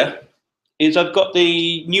here is I've got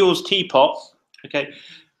the Newell's teapot. Okay,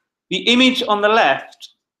 the image on the left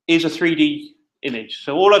is a 3D image.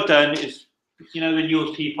 So all I've done is, you know, the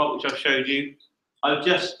Newell's teapot, which I've showed you, I've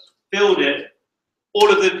just filled it,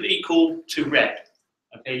 all of them equal to red.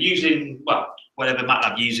 Okay, using, well, whatever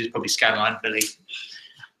MATLAB uses, probably scanline filling.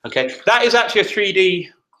 Okay, that is actually a 3D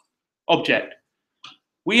object.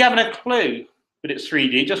 We haven't a clue that it's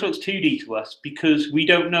 3D, it just looks 2D to us because we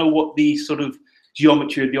don't know what the sort of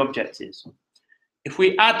geometry of the object is. If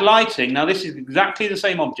we add lighting, now this is exactly the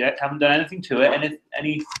same object, haven't done anything to it, and if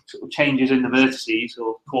any sort of changes in the vertices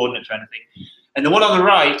or coordinates or anything. And the one on the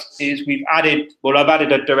right is we've added, well, I've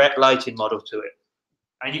added a direct lighting model to it.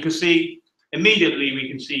 And you can see, immediately we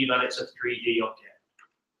can see that it's a 3D object.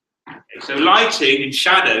 Okay, so lighting and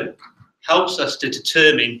shadow helps us to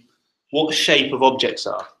determine what the shape of objects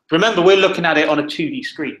are. Remember, we're looking at it on a 2D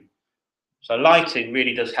screen. So lighting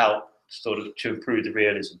really does help sort of to improve the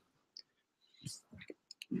realism.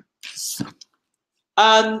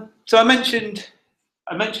 So I mentioned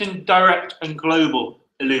direct and global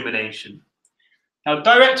illumination. Now,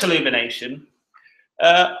 direct illumination,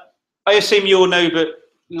 I assume you all know that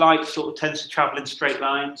light sort of tends to travel in straight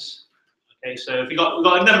lines. Okay, so if we've got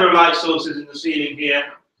a number of light sources in the ceiling here.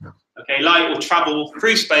 Okay, light will travel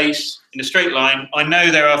through space in a straight line. I know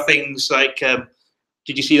there are things like,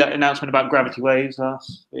 did you see that announcement about gravity waves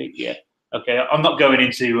last week? Yeah. Okay, I'm not going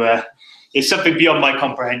into, it's something beyond my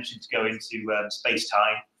comprehension to go into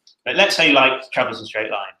space-time. But let's say light travels in a straight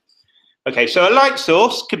line. Okay, so a light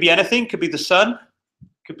source could be anything, could be the sun,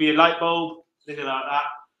 could be a light bulb, anything like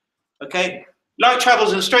that. Okay, light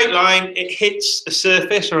travels in a straight line, it hits a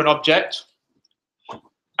surface or an object,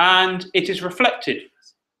 and it is reflected.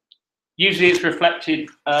 Usually it's reflected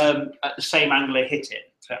at the same angle it hit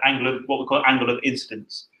it, so angle of, what we call angle of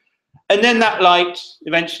incidence. And then that light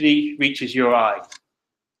eventually reaches your eye.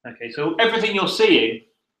 Okay, so everything you're seeing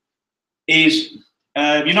is,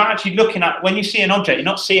 you're not actually looking at, when you see an object, you're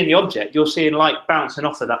not seeing the object, you're seeing light bouncing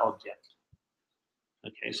off of that object.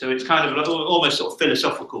 Okay, so it's kind of like almost sort of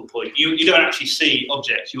philosophical point. You don't actually see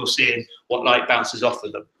objects, you're seeing what light bounces off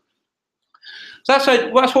of them. So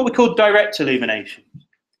that's what we call direct illumination.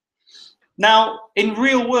 Now, in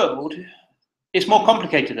real world, it's more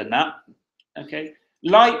complicated than that. Okay,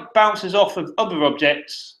 light bounces off of other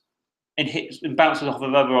objects and hits and bounces off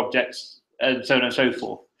of other objects, and so on and so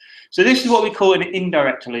forth. So this is what we call an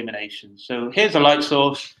indirect illumination. So here's a light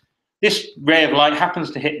source. This ray of light happens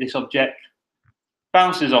to hit this object,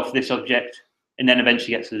 bounces off this object, and then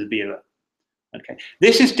eventually gets to the viewer. Okay,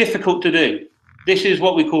 this is difficult to do. This is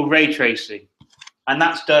what we call ray tracing, and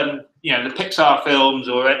that's done. You know, the Pixar films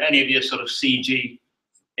or any of your sort of CG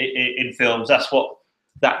in films. That's what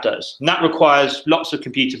that does, and that requires lots of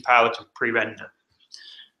computing power to pre-render.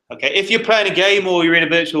 Okay, if you're playing a game or you're in a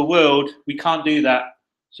virtual world, we can't do that,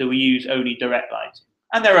 so we use only direct lighting.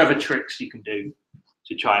 And there are other tricks you can do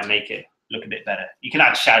to try and make it look a bit better. You can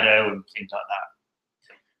add shadow and things like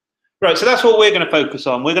that. Right, so that's what we're going to focus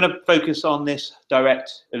on. We're going to focus on this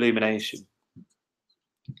direct illumination.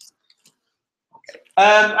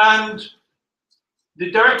 And the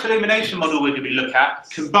direct illumination model we're going to looking at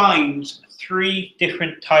combines 3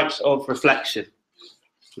 different types of reflection.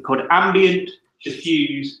 They're called ambient,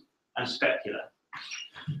 diffuse, and specular.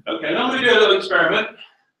 Okay, now I'm going to do a little experiment.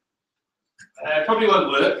 Probably won't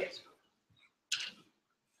work.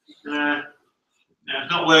 No, it's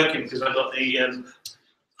not working because I've got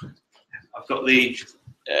the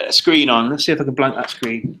screen on. Let's see if I can blank that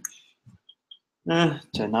screen. Turn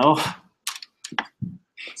that off.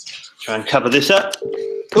 Try and cover this up.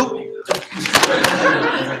 Ooh.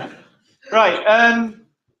 Right.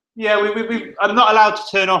 Yeah, I'm not allowed to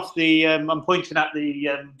turn off the. I'm pointing at the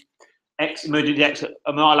emergency exit.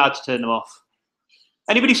 I'm not allowed to turn them off.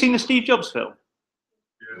 Anybody seen the Steve Jobs film?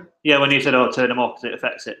 Yeah. Yeah, when he said, "Oh, turn them off because it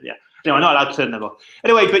affects it." Yeah. No, I'm not allowed to turn them off.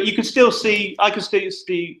 Anyway, but you can still see. I can still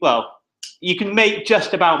see. Well, you can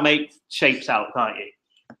just about make shapes out, can't you?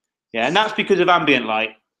 Yeah, and that's because of ambient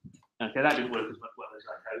light. Okay, that didn't work as well as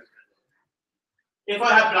I hoped. If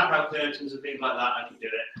I had blackout curtains and things like that, I could do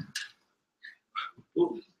it.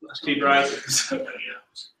 Ooh, that's too bright.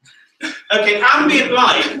 Okay, ambient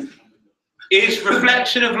light is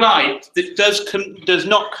reflection of light that does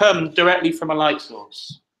not come directly from a light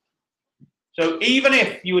source. So even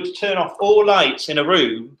if you were to turn off all lights in a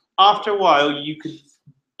room, after a while you could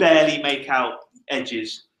barely make out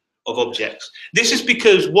edges of objects. This is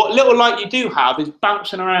because what little light you do have is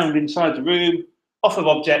bouncing around inside the room, off of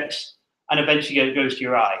objects, and eventually goes to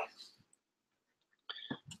your eye.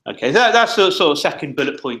 Okay, that's the sort of second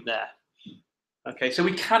bullet point there. Okay, so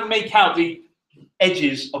we can make out the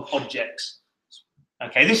edges of objects.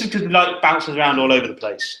 Okay, this is because the light bounces around all over the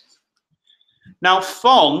place. Now,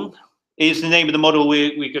 Phong is the name of the model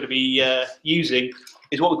we're going to be using,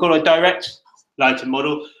 is what we call a direct lighting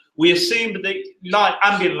model. We assume that the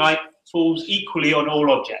ambient light falls equally on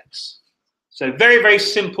all objects. So very, very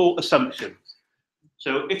simple assumption.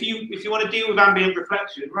 So if you want to deal with ambient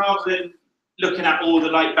reflection, rather than looking at all the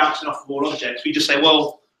light bouncing off of all objects, we just say,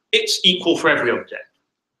 well, it's equal for every object.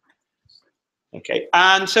 Okay,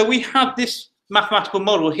 and so we have this mathematical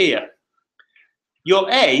model here. Your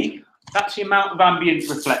A, that's the amount of ambient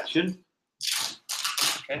reflection,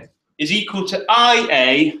 okay, is equal to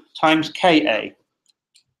IA times KA.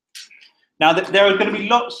 Now, there are going to be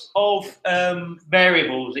lots of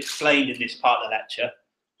variables explained in this part of the lecture,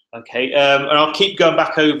 okay, and I'll keep going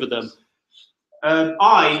back over them.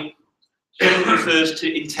 I generally refers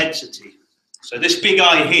to intensity. So this big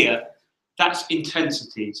I here, that's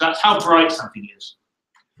intensity. So that's how bright something is.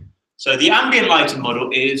 So the ambient lighting model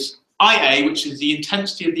is IA, which is the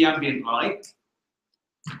intensity of the ambient light,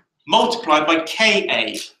 multiplied by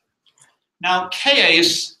KA. Now KA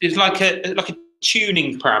is like a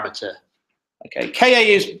tuning parameter. Okay, KA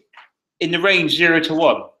is in the range 0 to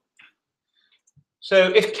 1. So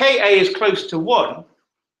if KA is close to 1,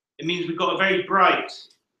 it means we've got a very bright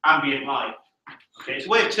ambient light. Okay, it's a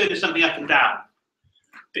way of turning something up and down.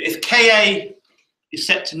 But if KA is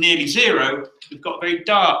set to nearly 0, we've got very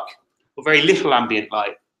dark or very little ambient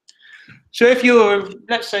light. So if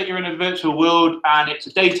let's say you're in a virtual world and it's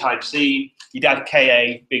a daytime scene, you'd have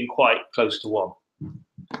KA being quite close to 1.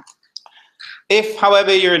 If,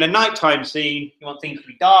 however, you're in a nighttime scene, you want things to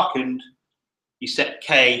be darkened, you set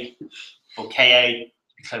K or KA to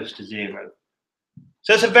be close to 0.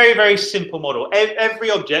 So it's a very, very simple model. Every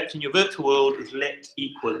object in your virtual world is lit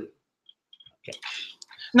equally. Okay.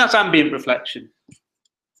 And that's ambient reflection.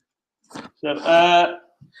 So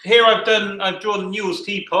here I've drawn Newell's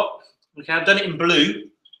teapot. Okay, I've done it in blue,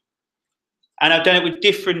 and I've done it with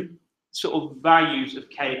different sort of values of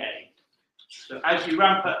Ka. So as you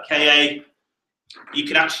ramp up Ka, you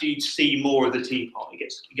can actually see more of the teapot.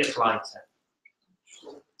 It gets lighter.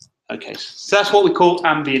 Okay, so that's what we call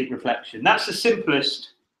ambient reflection. That's the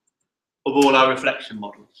simplest of all our reflection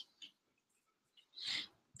models.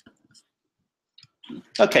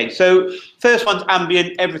 Okay, so first one's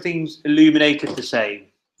ambient, everything's illuminated the same.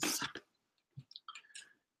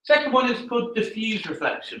 Second one is called diffuse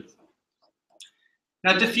reflection.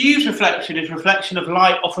 Now, diffuse reflection is reflection of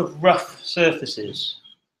light off of rough surfaces.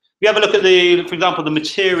 If you have a look at for example, the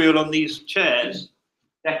material on these chairs,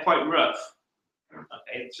 they're quite rough.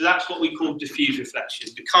 Okay, so that's what we call diffuse reflection.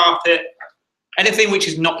 The carpet, anything which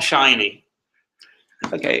is not shiny.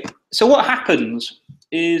 Okay, so what happens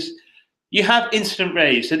is you have incident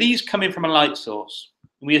rays. So these come in from a light source.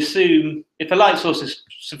 And we assume if a light source is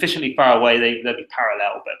sufficiently far away, they'll be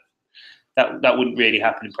parallel, but that wouldn't really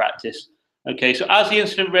happen in practice. Okay, so as the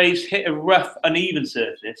incident rays hit a rough, uneven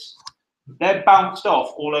surface, they're bounced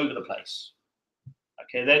off all over the place.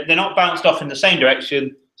 Okay, they're not bounced off in the same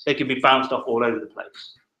direction. They can be bounced off all over the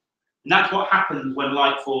place. And that's what happens when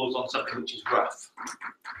light falls on something which is rough.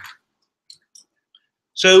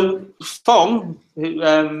 So Phong,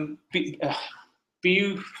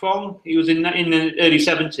 Bu Phong, he was in the early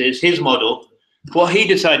 70s, his model, what he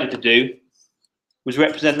decided to do was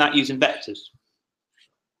represent that using vectors.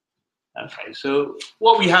 Okay, so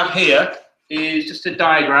what we have here is just a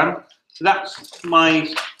diagram. So that's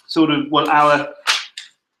my sort of, well, our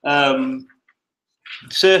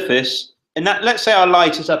surface, and that, let's say our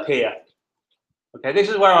light is up here. Okay, this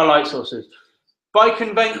is where our light source is. By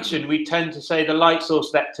convention, we tend to say the light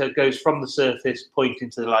source vector goes from the surface pointing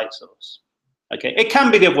to the light source. Okay, it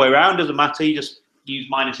can be the other way around, doesn't matter, you just use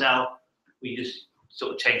 -L, we just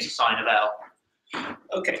sort of change the sign of L.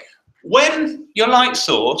 Okay, when your light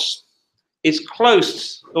source is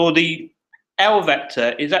close, or the L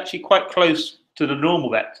vector is actually quite close to the normal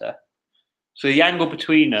vector, So the angle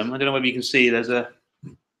between them, I don't know whether you can see, there's a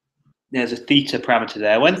theta parameter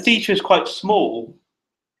there. When theta is quite small,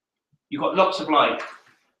 you've got lots of light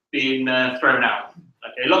being thrown out.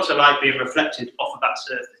 Okay, lots of light being reflected off of that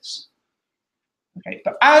surface. Okay,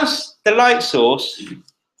 but as the light source,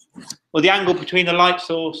 or the angle between the light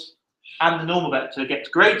source and the normal vector gets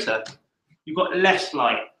greater, you've got less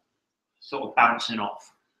light sort of bouncing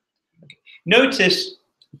off. Okay. Notice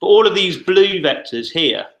for all of these blue vectors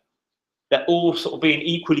here, they're all sort of being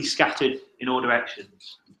equally scattered in all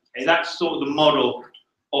directions. Okay, that's sort of the model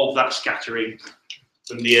of that scattering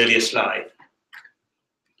from the earlier slide.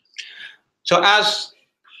 So as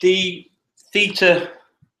the theta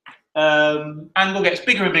angle gets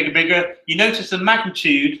bigger and bigger and bigger, you notice the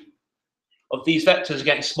magnitude of these vectors are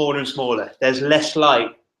getting smaller and smaller. There's less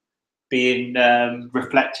light being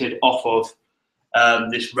reflected off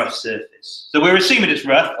of this rough surface. So we're assuming it's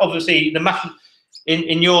rough. Obviously,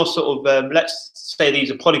 in your sort of, let's say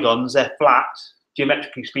these are polygons, they're flat.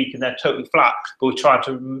 Geometrically speaking, they're totally flat, but we're trying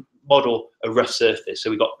to model a rough surface. So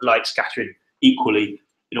we've got light scattering equally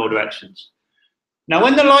in all directions. Now,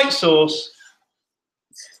 when the light source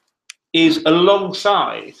is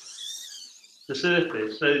alongside the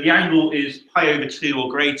surface, so the angle is pi over 2 or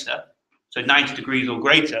greater, so 90 degrees or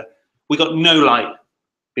greater, we've got no light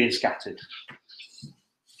being scattered.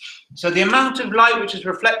 So the amount of light which is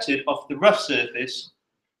reflected off the rough surface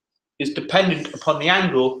is dependent upon the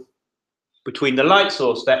angle between the light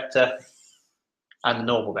source vector and the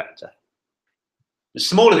normal vector. The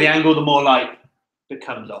smaller the angle, the more light that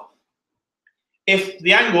comes off. If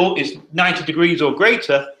the angle is 90 degrees or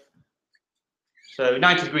greater, so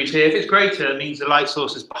 90 degrees here, if it's greater, it means the light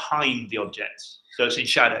source is behind the object, so it's in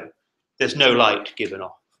shadow. There's no light given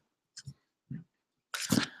off.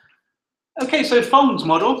 Okay, so Fong's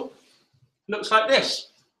model looks like this.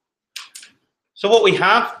 So what we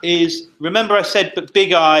have is, remember I said that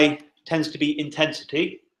big I tends to be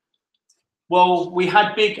intensity. Well, we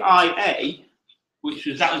had big IA,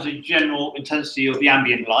 that was the general intensity of the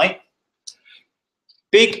ambient light.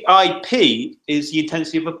 Big IP is the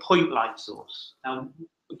intensity of a point light source. Now,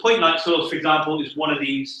 the point light source, for example, is one of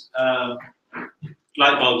these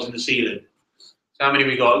light bulbs in the ceiling. So how many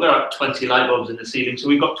we got? There are 20 light bulbs in the ceiling, so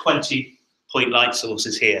we've got 20 point light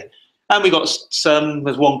sources here. And we've got some,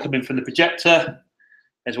 there's one coming from the projector,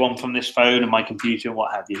 there's one from this phone and my computer and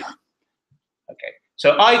what have you. Okay,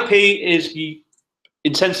 so IP is the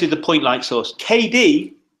intensity of the point light source.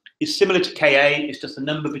 KD is similar to Ka, it's just a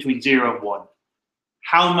number between 0 and 1.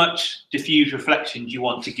 How much diffuse reflection do you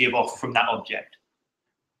want to give off from that object?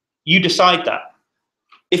 You decide that.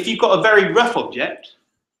 If you've got a very rough object,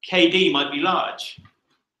 KD might be large.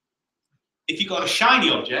 If you've got a shiny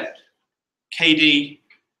object, KD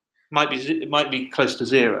might be close to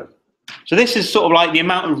 0. So this is sort of like the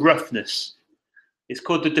amount of roughness. It's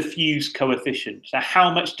called the diffuse coefficient. So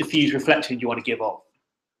how much diffuse reflection do you want to give off?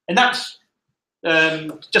 And that's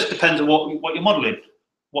just depends on what you're modeling,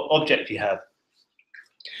 what object you have.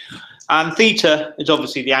 And theta is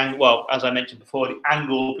obviously the angle, well, as I mentioned before, the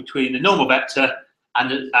angle between the normal vector and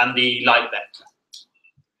the light vector.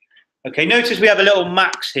 Okay, notice we have a little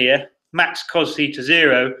max here, max cos theta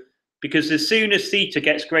 0, because as soon as theta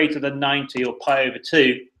gets greater than 90 or pi over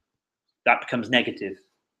 2, that becomes negative.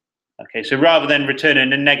 Okay, so rather than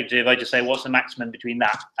returning a negative, I just say what's the maximum between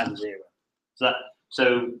that and 0.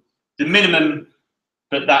 So the minimum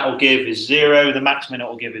that will give is 0, the maximum it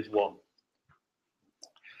will give is 1.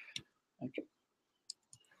 Okay.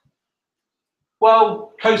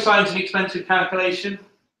 Well, cosine is an expensive calculation.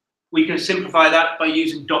 We can simplify that by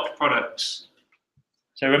using dot products.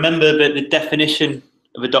 So remember the definition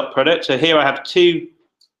of a dot product. So here I have two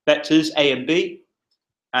vectors, A and B,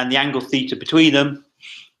 and the angle theta between them.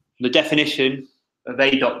 The definition of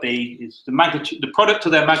A dot B is the magnitude, the product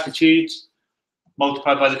of their magnitudes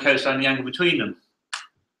multiplied by the cosine of the angle between them.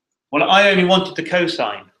 Well, I only wanted the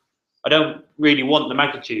cosine. I don't really want the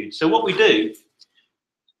magnitude. So what we do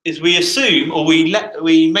is we assume, or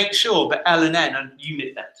we make sure that L and N are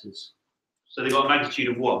unit vectors. So they've got a magnitude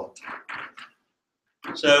of 1.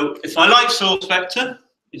 So if my light source vector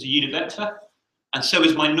is a unit vector, and so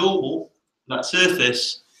is my normal, that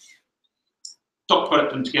surface, dot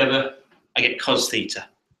product them together, I get cos theta.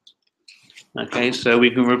 Okay, so we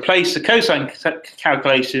can replace the cosine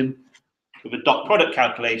calculation with a dot product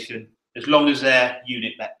calculation as long as they're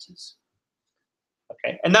unit vectors.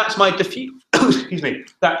 Okay, and that's my diffuse, excuse me,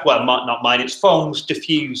 well, not mine, it's Fong's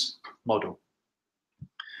diffuse model.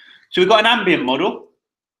 So we've got an ambient model,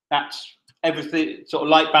 that's everything, sort of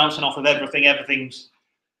light bouncing off of everything, everything's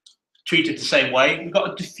treated the same way. We've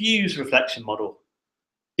got a diffuse reflection model.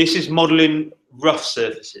 This is modeling rough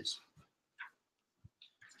surfaces.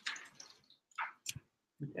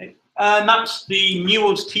 Okay. And that's the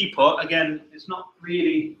Newell's teapot. Again, it's not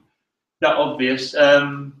really that obvious.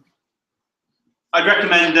 I'd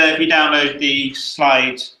recommend if you download the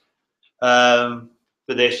slides for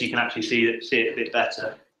this, you can actually see it a bit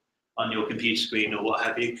better on your computer screen or what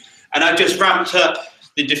have you. And I've just ramped up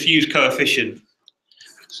the diffuse coefficient.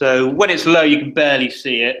 So when it's low, you can barely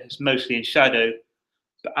see it. It's mostly in shadow.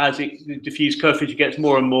 But as the diffuse coefficient gets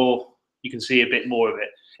more and more, you can see a bit more of it.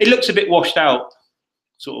 It looks a bit washed out,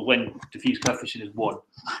 sort of when diffuse coefficient is 1. So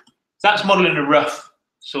that's modelling a rough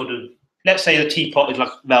sort of, let's say the teapot is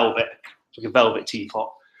like velvet, like a velvet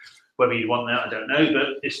teapot. Whether you want that, I don't know,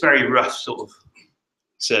 but it's very rough sort of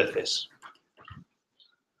surface.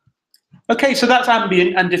 Okay, so that's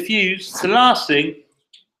ambient and diffuse. The last thing,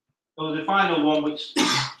 or the final one, which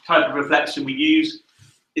type of reflection we use,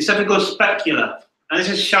 is something called specular. And this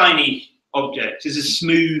is shiny objects. This is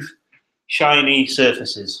smooth, shiny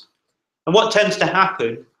surfaces. And what tends to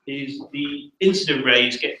happen is the incident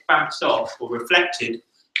rays get bounced off or reflected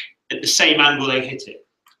at the same angle they hit it.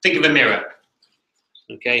 Think of a mirror.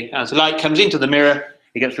 Okay, as the light comes into the mirror,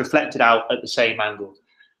 it gets reflected out at the same angle.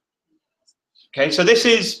 Okay, so this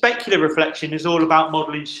is specular reflection, is all about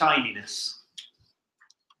modelling shininess.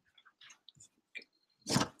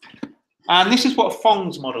 And this is what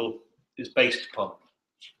Fong's model is based upon.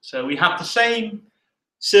 So we have the same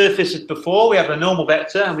surface as before. We have a normal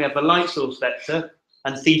vector and we have the light source vector,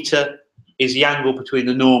 and theta is the angle between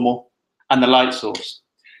the normal and the light source.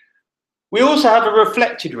 We also have a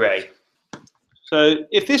reflected ray. So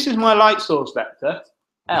if this is my light source vector,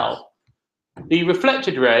 L, the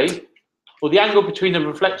reflected ray, or the angle between the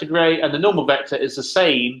reflected ray and the normal vector, is the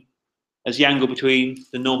same as the angle between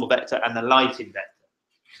the normal vector and the lighting vector.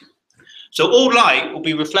 So all light will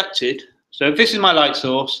be reflected. So if this is my light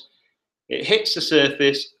source, it hits the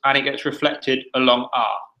surface and it gets reflected along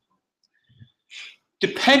R.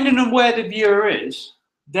 Depending on where the viewer is,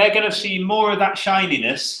 they're going to see more of that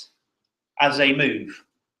shininess as they move.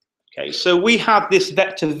 Okay, so we have this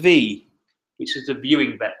vector V, which is the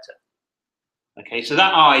viewing vector. Okay, so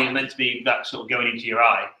that eye is meant to be that sort of going into your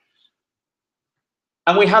eye.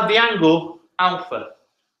 And we have the angle alpha.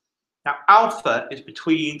 Now, alpha is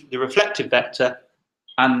between the reflective vector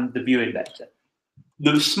and the viewing vector.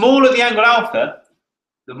 The smaller the angle alpha,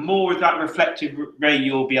 the more of that reflective ray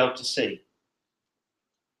you'll be able to see.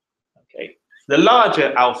 Okay, the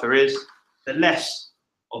larger alpha is, the less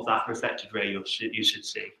of that reflected ray you should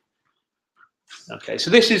see. Okay, so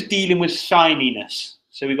this is dealing with shininess.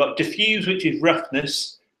 So we've got diffuse, which is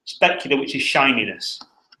roughness, specular, which is shininess.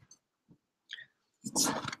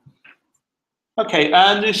 Okay,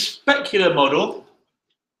 and the specular model,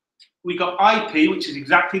 we got IP, which is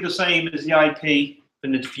exactly the same as the IP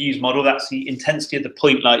from the diffuse model. That's the intensity of the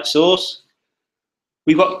point light source.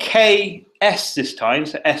 We've got KS this time,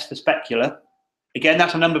 so S for specular. Again,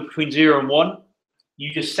 that's a number between 0 and 1.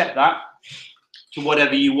 You just set that to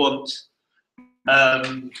whatever you want,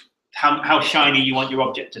 how shiny you want your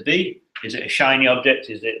object to be. Is it a shiny object?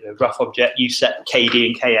 Is it a rough object? You set KD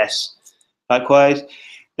and KS likewise.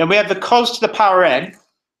 Then we have the cos to the power n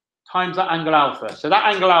times that angle alpha. So that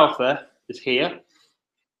angle alpha is here,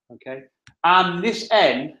 okay? And this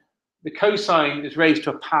n, the cosine is raised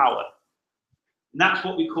to a power. And that's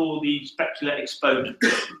what we call the specular exponent.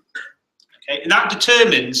 Okay, and that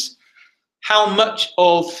determines how much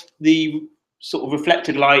of the sort of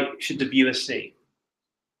reflected light should the viewer see.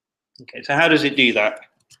 Okay, so how does it do that?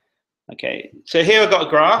 Okay, so here I've got a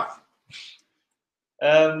graph.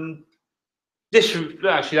 This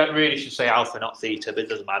actually, that really should say alpha, not theta, but it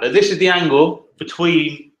doesn't matter. This is the angle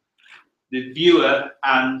between the viewer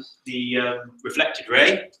and the reflected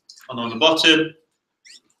ray on the bottom,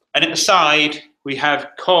 and at the side we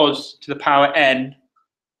have cos to the power n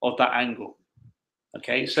of that angle.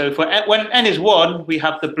 Okay, so for when n is 1, we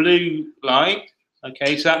have the blue line.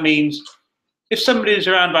 Okay, so that means if somebody is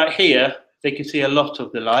around about here, they can see a lot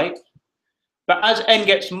of the light. But as n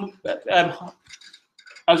gets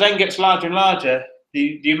larger and larger,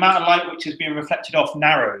 the amount of light which is being reflected off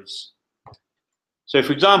narrows. So,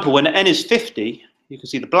 for example, when n is 50, you can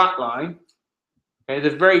see the black line. Okay,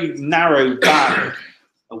 there's a very narrow band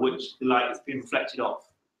of which the light is being reflected off.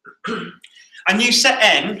 And you set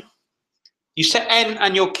n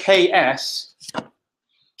and your KS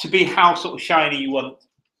to be how sort of shiny you want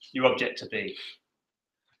your object to be.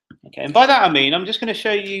 Okay, and by that I mean, I'm just going to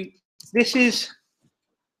show you, this is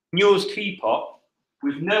Newell's teapot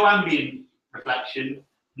with no ambient reflection,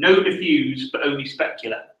 no diffuse, but only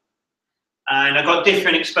specular. And I've got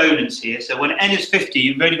different exponents here. So when n is 50,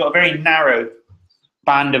 you've only got a very narrow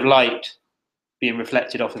band of light being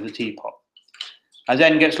reflected off of the teapot. As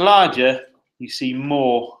n gets larger, you see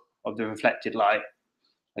more of the reflected light.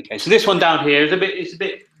 Okay, so this one down here is it's a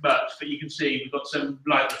bit much, but you can see we've got some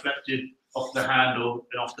light reflected off the handle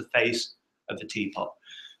and off the face of the teapot.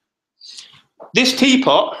 This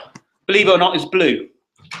teapot, believe it or not, is blue.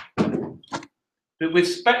 But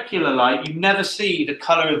with specular light, you never see the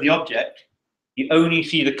color of the object. You only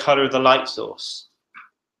see the color of the light source.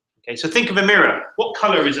 Okay, so think of a mirror. What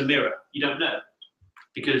color is a mirror? You don't know.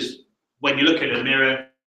 Because when you look at a mirror,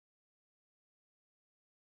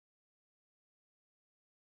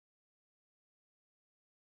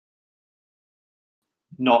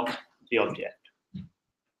 not the object.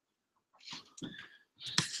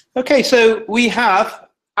 Okay, so we have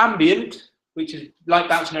ambient, which is light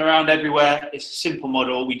bouncing around everywhere. It's a simple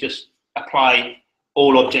model. We just apply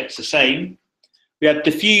all objects the same. We have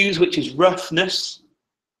diffuse, which is roughness.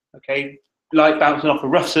 Okay, light bouncing off a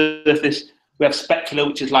rough surface. We have specular,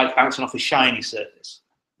 which is light bouncing off a shiny surface.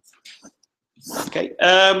 Okay,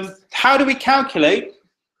 how do we calculate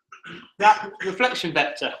that reflection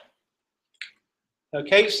vector?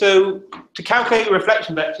 Okay, so to calculate a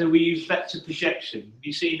reflection vector, we use vector projection. Have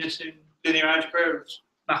you seen this in linear algebra,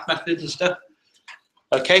 math methods and stuff?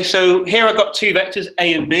 Okay, so here I've got two vectors,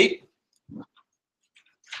 A and B.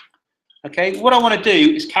 Okay, what I want to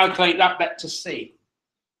do is calculate that vector C.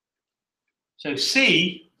 So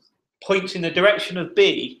C points in the direction of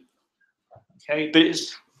B, okay, but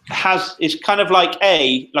it's kind of like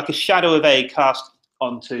A, like a shadow of A cast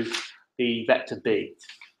onto the vector B.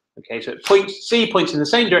 Okay, so C points in the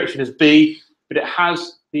same direction as B, but it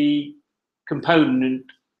has the component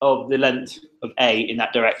of the length of A in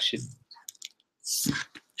that direction.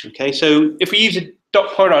 Okay, so if we use a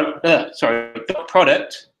dot product,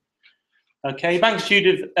 okay,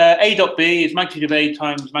 magnitude of A dot B is magnitude of A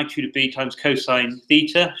times magnitude of B times cosine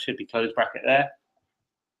theta, should be closed bracket there.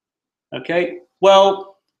 Okay,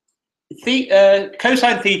 well,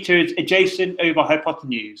 cosine theta is adjacent over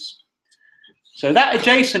hypotenuse. So that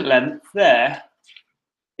adjacent length there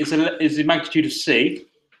is the magnitude of C,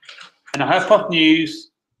 and the hypotenuse,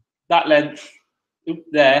 that length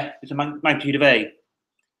there is the magnitude of A.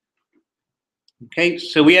 Okay,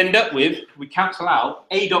 so we end up with, we cancel out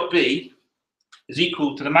A dot B is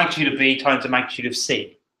equal to the magnitude of B times the magnitude of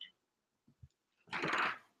C.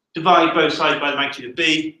 Divide both sides by the magnitude of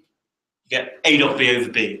B, you get A dot B over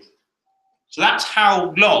B. So that's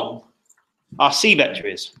how long our C vector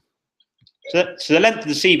is. So the length of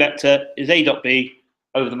the C vector is A dot B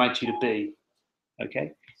over the magnitude of B.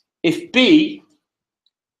 Okay. If B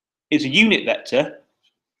is a unit vector,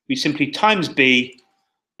 we simply times B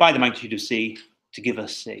by the magnitude of C to give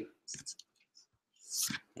us C.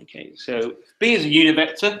 Okay, so B is a unit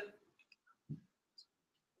vector.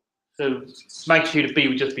 So magnitude of B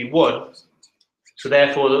would just be 1. So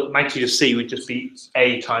therefore the magnitude of C would just be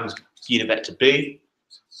A times unit vector B.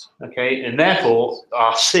 Okay, and therefore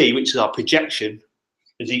our C, which is our projection,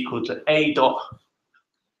 is equal to A dot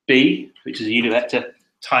B, which is a unit vector,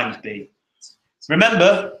 times B.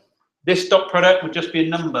 Remember, this dot product would just be a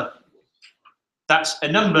number. That's a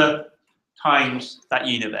number times that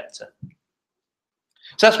unit vector.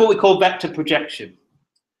 So that's what we call vector projection.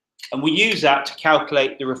 And we use that to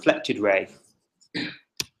calculate the reflected ray. So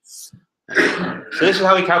this is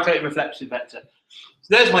how we calculate the reflection vector.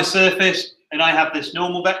 So there's my surface, and I have this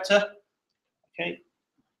normal vector. Okay.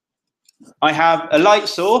 I have a light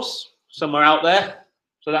source somewhere out there.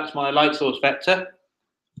 So that's my light source vector.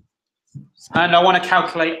 And I want to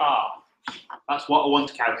calculate R. That's what I want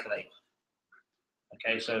to calculate.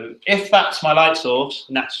 Okay, so if that's my light source,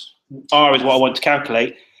 and that's R is what I want to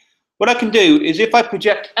calculate, what I can do is if I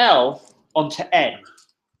project L onto N,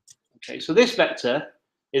 okay, so this vector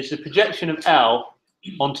is the projection of L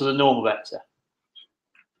onto the normal vector.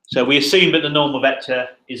 So we assume that the normal vector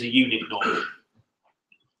is a unit normal.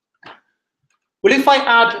 Well, if I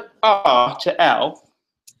add R to L,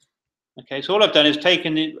 okay, so all I've done is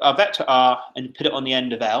taken our vector R and put it on the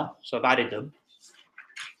end of L, so I've added them.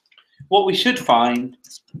 What we should find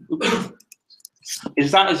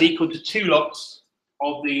is that is equal to 2 lots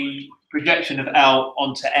of the projection of L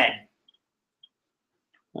onto N.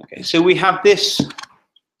 Okay, so we have this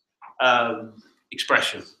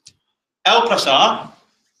expression. L plus R,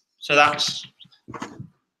 so that's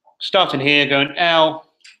starting here, going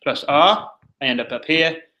L plus R, I end up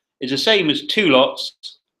here, is the same as 2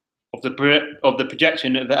 lots of the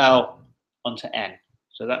projection of L onto N.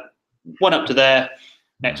 So that one up to there,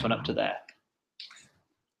 next one up to there.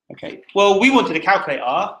 Okay, well, we wanted to calculate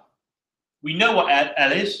R. We know what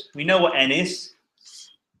L is, we know what N is.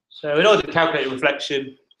 So in order to calculate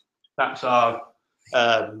reflection, that's our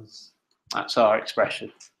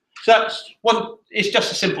expression. So that's one, it's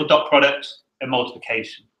just a simple dot product. a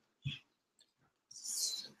multiplication.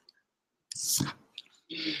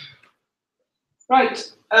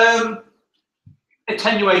 Right.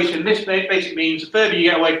 Attenuation. This basically means the further you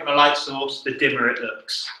get away from a light source, the dimmer it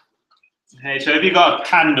looks. Okay, so if you've got a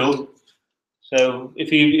candle, so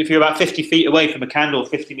if you're about 50 feet away from a candle,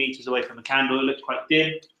 50 meters away from a candle, it looks quite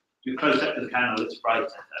dim. If you're close up to the candle, it's brighter.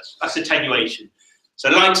 That's attenuation. So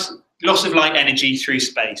loss of light energy through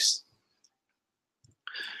space.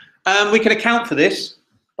 We can account for this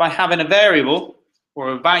by having a variable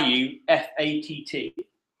or a value FATT.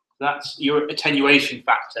 That's your attenuation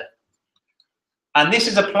factor. And this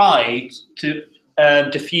is applied to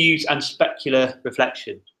diffuse and specular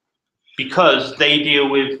reflection because they deal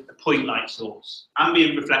with a point light source.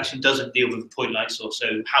 Ambient reflection doesn't deal with a point light source.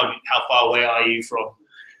 So how far away are you from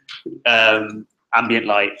ambient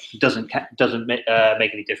light? It doesn't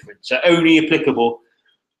make any difference. So only applicable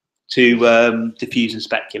to diffuse and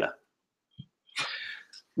specular.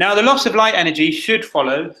 Now the loss of light energy should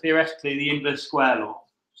follow theoretically the inverse square law.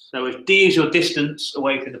 So if d is your distance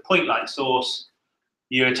away from the point light source,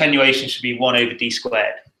 your attenuation should be 1 over d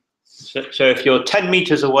squared. So if you're 10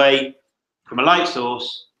 meters away from a light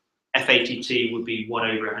source, FATT would be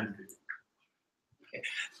 1 over 100. Okay.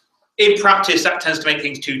 In practice, that tends to make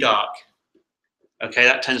things too dark. Okay,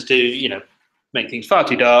 that tends to, make things far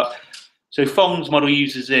too dark. So Fong's model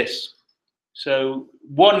uses this. So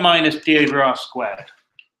 1 minus d over r squared.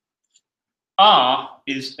 R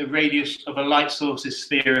is a radius of a light source's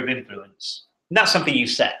sphere of influence. And that's something you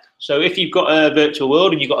set. So if you've got a virtual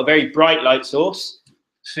world and you've got a very bright light source,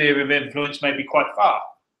 sphere of influence may be quite far.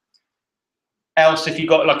 Else, if you've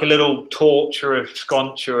got like a little torch or a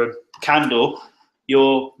sconce or a candle,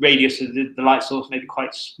 your radius of the light source may be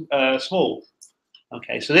quite small.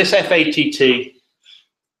 Okay, so this FATT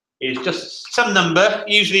is just some number,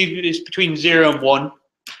 usually it's between 0 and 1,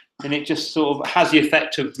 and it just sort of has the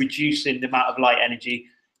effect of reducing the amount of light energy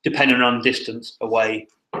depending on distance away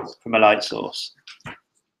from a light source.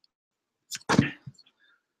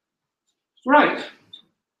 Right.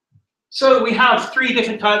 So we have 3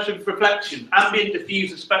 different types of reflection: ambient,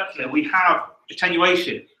 diffuse, and specular. We have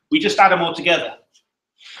attenuation. We just add them all together.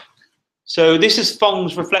 So this is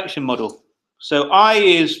Fong's reflection model. So I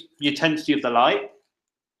is the intensity of the light.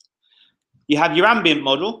 You have your ambient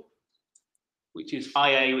model, which is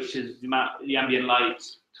IA, which is the ambient light,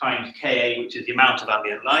 times KA, which is the amount of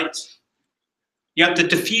ambient light. You have the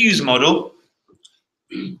diffuse model.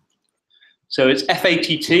 So it's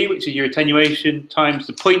FATT, which is your attenuation, times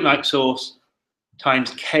the point light source,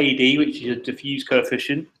 times KD, which is your diffuse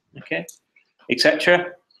coefficient, okay,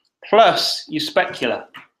 etc., plus your specular.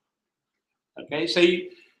 Okay, so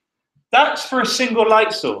that's for a single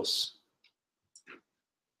light source.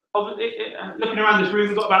 Looking around this room,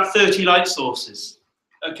 we've got about 30 light sources.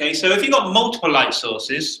 Okay, so if you've got multiple light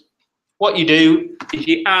sources, what you do is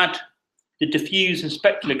you add the diffuse and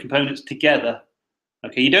specular components together.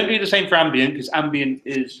 Okay, you don't do the same for ambient because ambient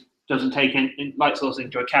doesn't take light source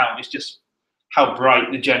into account. It's just how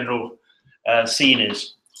bright the general scene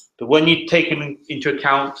is. But when you take into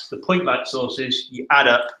account the point light sources, you add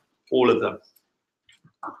up all of them.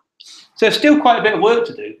 So there's still quite a bit of work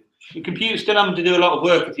to do. Your computer's still having to do a lot of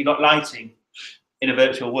work if you've got lighting in a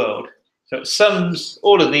virtual world. So it sums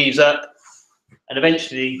all of these up, and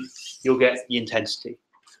eventually you'll get the intensity.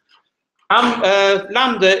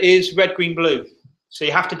 Lambda is red, green, blue. So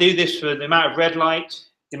you have to do this for the amount of red light,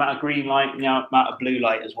 the amount of green light, and the amount of blue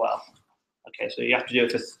light as well. Okay, so you have to do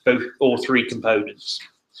it for all 3 components.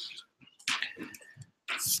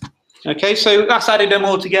 Okay, so that's added them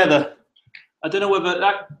all together. I don't know whether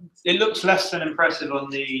it looks less than impressive on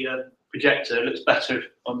the projector. It looks better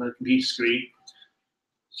on the computer screen.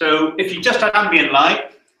 So if you just had ambient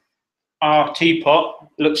light, our teapot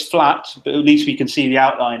looks flat, but at least we can see the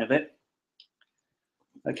outline of it.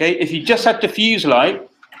 Okay, if you just had diffuse light,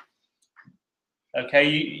 okay,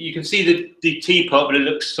 you can see the teapot, but it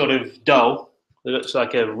looks sort of dull. It looks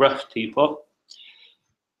like a rough teapot.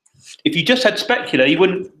 If you just had specular, you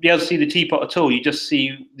wouldn't be able to see the teapot at all. You just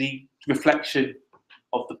see the reflection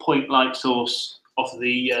of the point light source off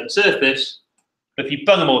the surface. But if you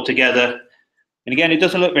bung them all together, and again, it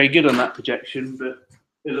doesn't look very good on that projection, but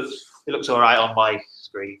it looks all right on my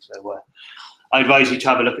screen. So I advise you to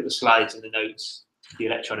have a look at the slides and the notes, the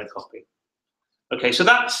electronic copy. Okay, so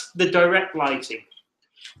that's the direct lighting.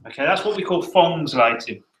 Okay, that's what we call Fong's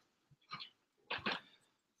lighting.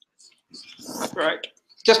 Right.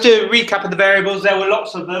 Just to recap of the variables, there were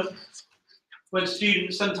lots of them. When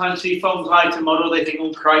students sometimes see Fong's lighting model, they think,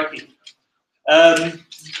 oh, crikey.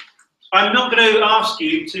 I'm not going to ask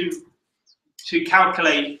you to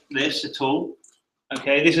calculate this at all.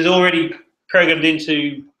 Okay, this is already programmed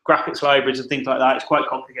into graphics libraries and things like that. It's quite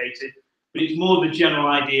complicated, but it's more the general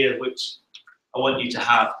idea which I want you to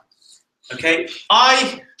have. Okay,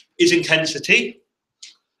 I is intensity,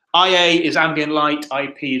 IA is ambient light,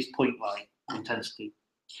 IP is point light intensity.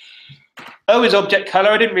 O is object color.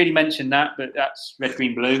 I didn't really mention that, but that's red,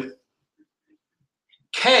 green, blue.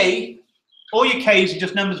 K, all your K's are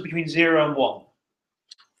just numbers between 0 and 1.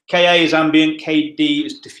 Ka is ambient, Kd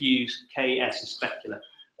is diffuse, Ks is specular.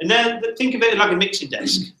 And then think of it like a mixing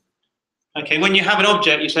desk. Okay, when you have an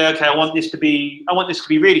object, you say, okay, I want this to be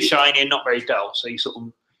really shiny and not very dull. So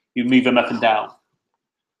you move them up and down.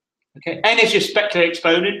 Okay, N is your specular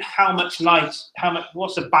exponent. How much light?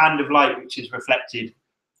 What's the band of light which is reflected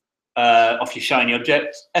off your shiny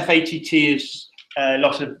object? FATT is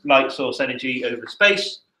loss of light source energy over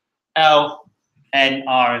space. L, N,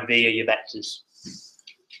 R, and V are your vectors.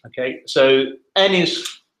 Okay, so N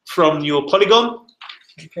is from your polygon.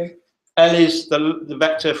 Okay. L is the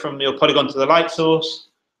vector from your polygon to the light source.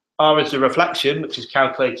 R is the reflection, which is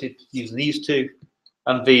calculated using these two.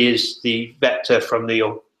 And V is the vector from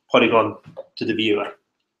your polygon to the viewer.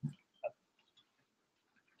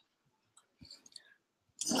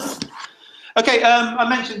 Okay, I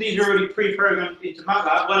mentioned these are already pre-programmed into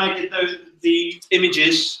MATLAB. When I did the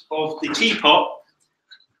images of the teapot,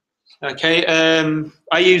 okay,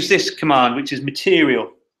 I use this command, which is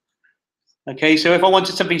material. Okay, so if I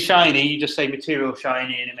wanted something shiny, you just say material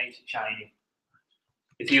shiny and it makes it shiny.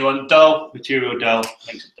 If you want dull, material dull,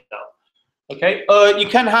 makes it dull. Okay, you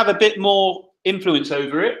can have a bit more influence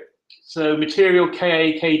over it. So material Ka,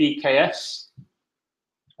 Kd, Ks.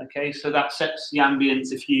 Okay, so that sets the ambient,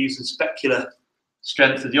 diffuse, and specular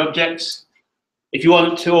strength of the objects. If you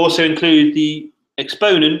want to also include the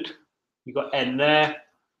exponent, you've got N there.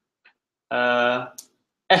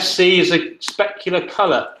 Sc is a specular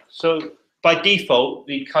color. So by default,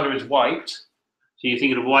 the color is white. So you're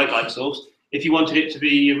thinking of white light source. If you wanted it to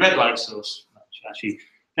be a red light source, actually,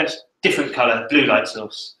 that's different color, blue light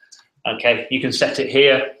source. Okay, you can set it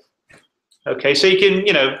here. Okay, so you can,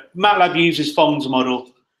 MATLAB uses Fong's model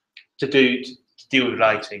to deal with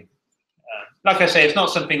lighting. Like I say, it's not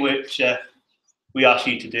something which we ask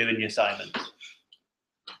you to do in the assignment.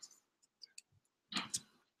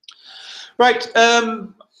 Right,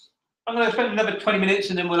 I'm going to spend another 20 minutes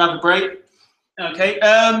and then we'll have a break. Okay,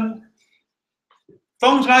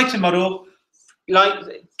 Fong's lighting model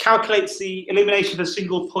calculates the illumination of a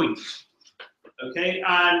single point. Okay,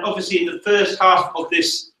 and obviously in the first half of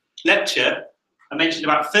this lecture, I mentioned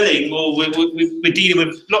about filling. Well, we're dealing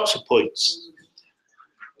with lots of points.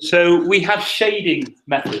 So we have shading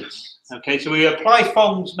methods. Okay, so we apply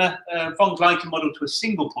Fong's lighting model to a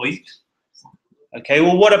single point. Okay,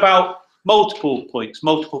 well, what about multiple points,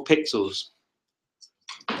 multiple pixels?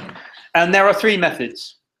 And there are three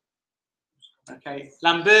methods. Okay,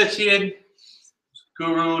 Lambertian,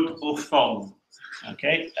 Gouraud, or Fong.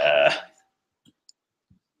 Okay.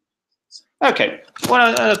 Okay,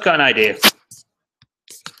 well, I've got an idea.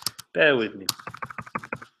 Bear with me.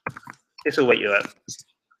 This will wake you up.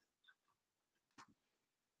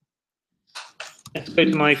 Let's go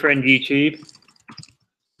to my friend YouTube.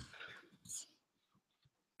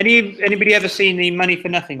 Anybody ever seen the Money for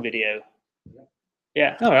Nothing video?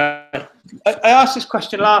 Yeah. All right. I asked this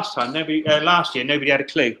question last time. Last year, nobody had a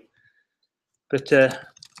clue. But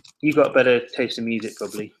you got better taste in music,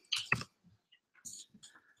 probably.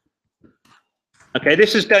 Okay,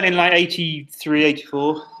 this is done in like 83,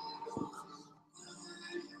 84.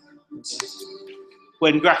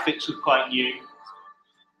 When graphics were quite new.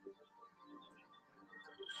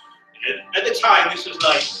 At the time, this was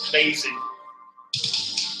like amazing.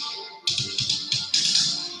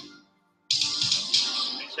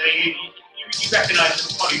 So you recognise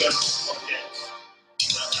the polygon objects.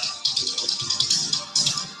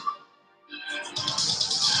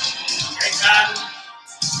 Okay, and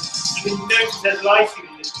you can notice there's lighting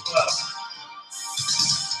in this as well.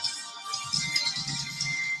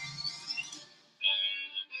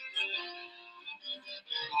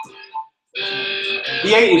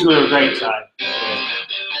 The 80s were a great time.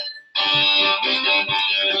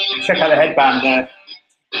 Check out the headband there.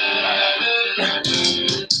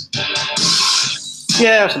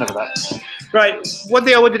 Yeah, that's enough of that. Right, one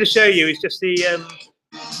thing I wanted to show you is just the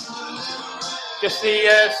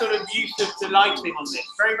sort of use of the lighting on this.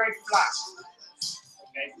 Very, very flat.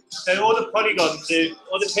 Okay, so all the polygons,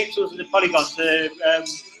 all the pixels in the polygons are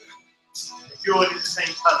drawn in the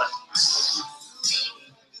same color.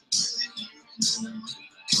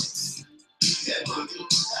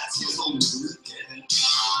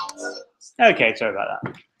 Okay, sorry about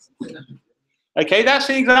that. Okay, that's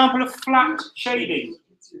an example of flat shading.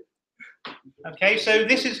 Okay, so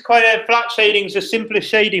this is quite a flat shading, is the simplest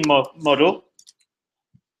shading model.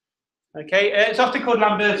 Okay, it's often called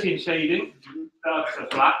Lambertian shading. For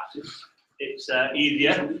flat, it's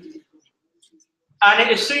easier. And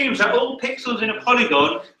it assumes that all pixels in a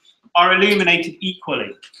polygon are illuminated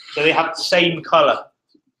equally, so they have the same color.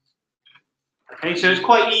 Okay, so it's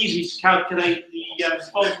quite easy to calculate the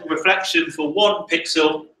Fogg reflection for one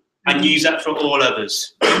pixel and use that for all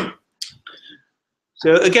others.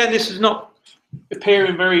 So again, this is not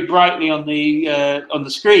appearing very brightly on the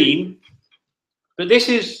screen, but this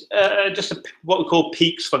is just what we call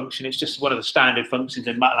peaks function. It's just one of the standard functions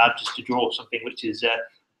in MATLAB just to draw something which is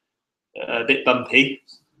a bit bumpy.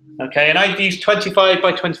 Okay, and I've used 25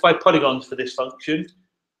 by 25 polygons for this function,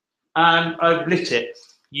 and I've lit it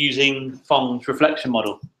using Fogg's reflection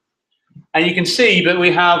model. And you can see that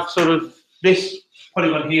we have sort of this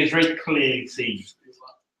polygon here is very clearly seen.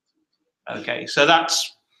 Okay, so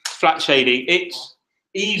that's flat shading. It's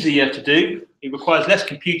easier to do. It requires less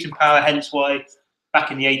computing power, hence why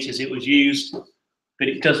back in the 80s it was used, but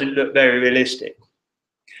it doesn't look very realistic.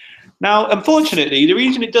 Now, unfortunately, the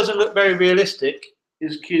reason it doesn't look very realistic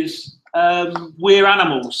is because we're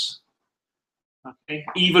animals. Okay,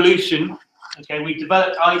 evolution. Okay, we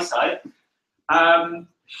developed eyesight.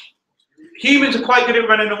 Humans are quite good at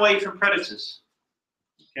running away from predators.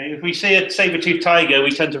 Okay, if we see a saber-toothed tiger, we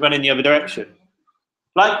tend to run in the other direction.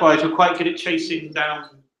 Likewise, we're quite good at chasing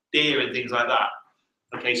down deer and things like that.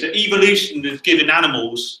 Okay, so evolution has given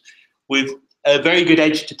animals with a very good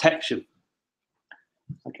edge detection.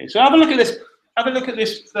 Okay, so have a look at this. Have a look at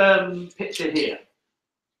this picture here.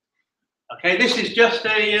 Okay, this is just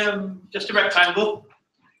a rectangle.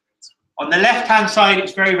 On the left-hand side,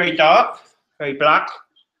 it's very, very dark, very black.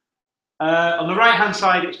 On the right-hand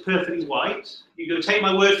side, it's perfectly white. You're going to take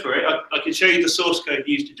my word for it. I can show you the source code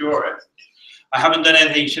used to draw it. I haven't done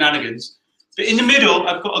anything shenanigans. But in the middle,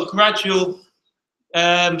 I've got a gradual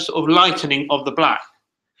sort of lightening of the black.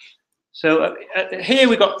 So here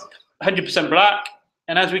we've got 100% black,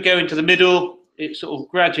 and as we go into the middle, it sort of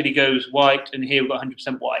gradually goes white, and here we've got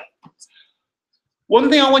 100% white. One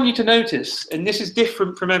thing I want you to notice, and this is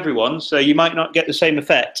different from everyone, so you might not get the same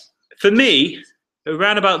effect. For me,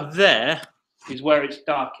 around about there is where it's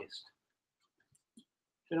darkest.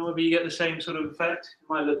 Don't know whether you get the same sort of effect. It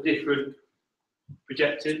might look different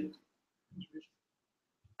projected.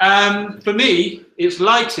 For me, it's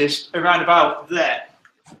lightest around about there.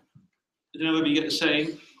 I don't know whether you get the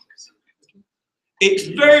same. It's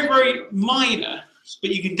very, very minor,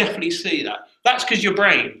 but you can definitely see that. That's because your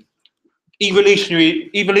brain,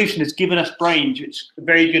 evolution has given us brains which are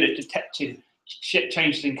very good at detecting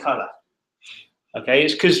changes in colour. Okay,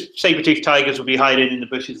 it's because saber-toothed tigers will be hiding in the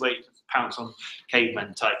bushes waiting to pounce on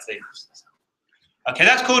cavemen type things. Okay,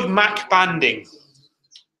 that's called Mach banding.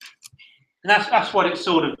 And that's what it's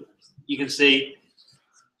sort of, you can see.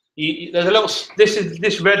 There's a little,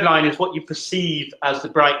 this red line is what you perceive as the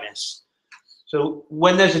brightness. So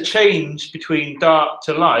when there's a change between dark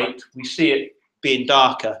to light, we see it being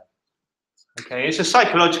darker. Okay, it's a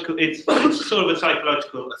psychological, it's sort of a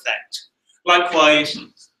psychological effect. Likewise,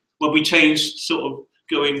 when we change sort of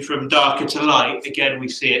going from darker to light, again, we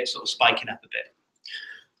see it sort of spiking up a bit.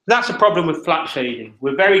 That's a problem with flat shading.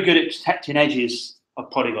 We're very good at detecting edges of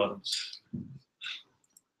polygons.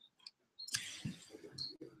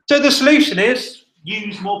 So the solution is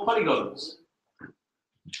use more polygons.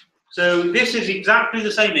 So this is exactly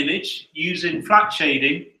the same image using flat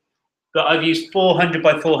shading, but I've used 400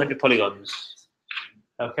 by 400 polygons.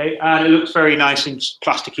 Okay, and it looks very nice and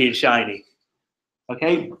plasticky and shiny.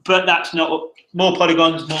 Okay, but that's not, more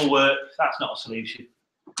polygons, more work, that's not a solution.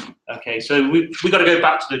 Okay, so we've got to go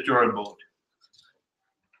back to the drawing board.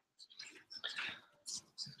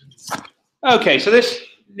 Okay, so this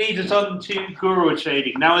leads us on to Gouraud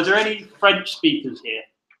shading. Now, is there any French speakers here?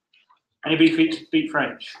 Anybody speak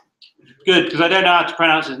French? Good, because I don't know how to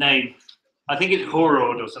pronounce his name. I think it's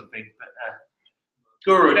Gouraud or something. But,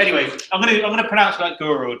 Gouraud. Anyway, I'm gonna pronounce it like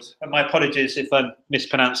Gouraud, and my apologies if I'm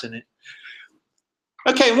mispronouncing it.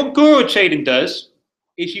 Okay, what Gouraud shading does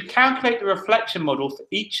is you calculate the reflection model for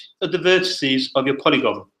each of the vertices of your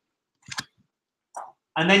polygon.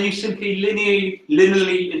 And then you simply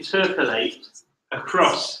linearly interpolate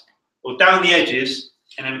across or down the edges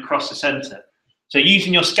and then across the center. So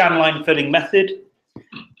using your scanline filling method.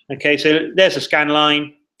 Okay, so there's a scan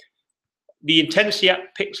line. The intensity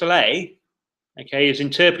at pixel A, okay, is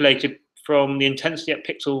interpolated from the intensity at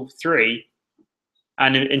pixel 3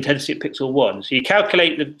 and intensity at pixel 1. So you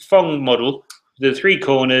calculate the Fogg model, the three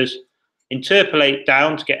corners, interpolate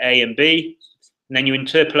down to get A and B, and then you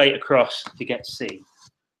interpolate across to get C. Okay,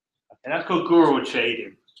 that's called Gouraud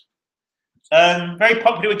shading. Very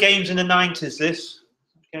popular with games in the 90s, this.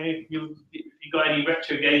 Okay, if you got any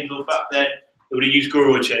retro games or back then, they would have used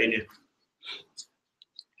Gouraud shading.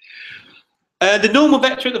 The normal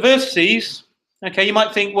vector at the vertices, okay, you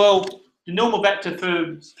might think, well, the normal vector for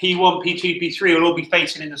P1, P2, P3 will all be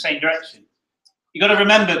facing in the same direction. You've got to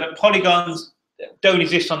remember that polygons don't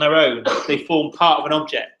exist on their own. They form part of an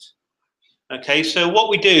object. Okay, so what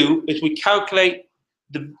we do is we calculate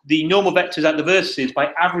the normal vectors at the vertices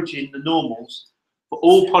by averaging the normals for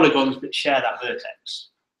all polygons that share that vertex.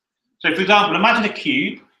 So, for example, imagine a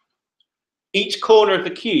cube. Each corner of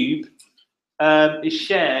the cube is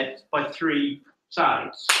shared by 3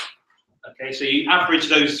 sides. Okay, so you average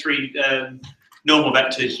those 3 normal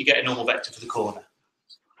vectors, you get a normal vector for the corner.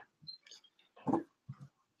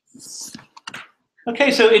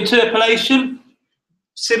 Okay, so interpolation,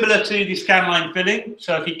 similar to the scanline filling.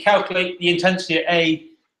 So if you calculate the intensity at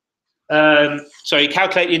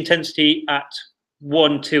calculate the intensity at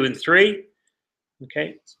 1, 2, and 3.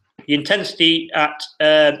 Okay, the intensity at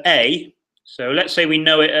A. So let's say we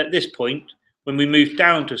know it at this point. When we move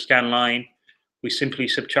down to a scan line, we simply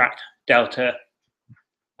subtract delta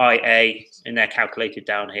IA, and they're calculated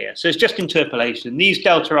down here. So it's just interpolation. These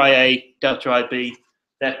delta IA, delta IB,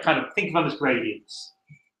 they're kind of, think of them as gradients.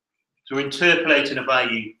 So we're interpolating a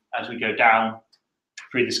value as we go down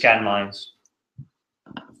through the scan lines.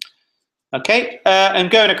 Okay,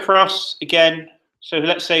 and going across again. So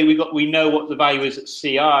let's say we know what the value is at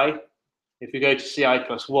CI. If we go to CI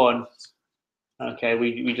plus 1, okay,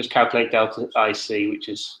 we just calculate delta IC, which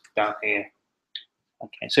is down here.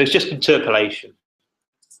 Okay, so it's just interpolation.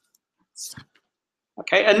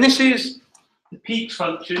 Okay, and this is the peaks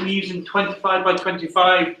function using 25 by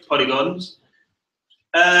 25 polygons.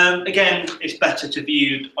 Again, it's better to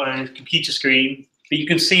view on a computer screen, but you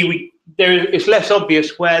can see it's less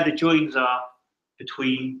obvious where the joins are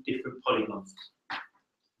between different polygons.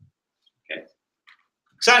 Okay,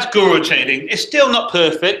 so that's Gouraud shading. It's still not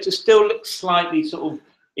perfect. It still looks slightly sort of.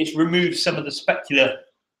 It's removed some of the specular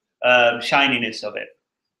shininess of it.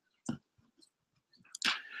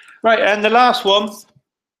 Right, and the last one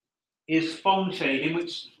is Phong shading,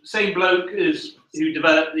 which same bloke as who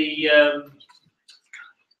developed the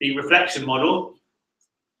reflection model.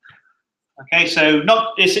 Okay, so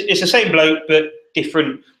it's the same bloke but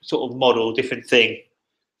different sort of model, different thing.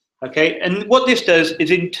 Okay, and what this does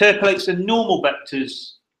is interpolates the normal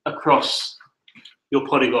vectors across your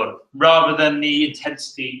polygon rather than the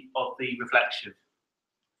intensity of the reflection.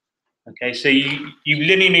 Okay, so you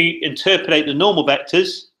linearly interpolate the normal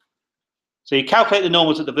vectors. So you calculate the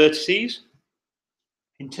normals at the vertices,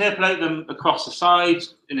 interpolate them across the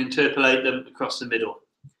sides, and interpolate them across the middle.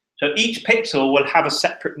 So each pixel will have a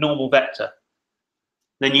separate normal vector.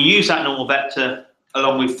 Then you use that normal vector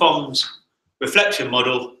along with Phong's reflection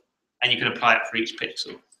model, and you can apply it for each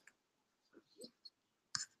pixel.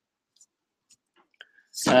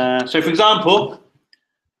 So for example,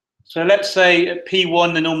 so let's say at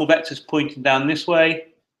P1 the normal vector is pointing down this way,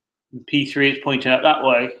 and P3 is pointing up that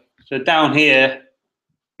way. So down here,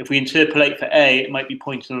 if we interpolate for A, it might be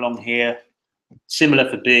pointing along here. Similar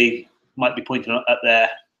for B, might be pointing up there,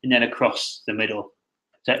 and then across the middle.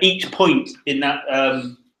 So each point in that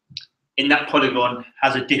polygon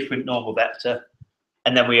has a different normal vector,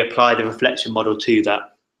 and then we apply the reflection model to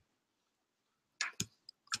that.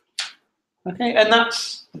 Okay, and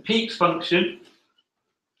that's the peaks function.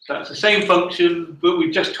 So that's the same function, but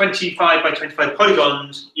with just 25 by 25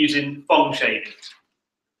 polygons using Phong shading.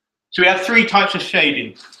 So we have 3 types of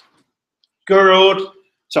shading. Flat, Gouraud,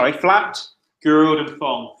 and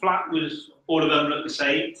Phong. Flat was all of them look the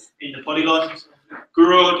same in the polygons.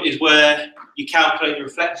 Gouraud is where you calculate the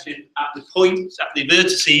reflection at the points, at the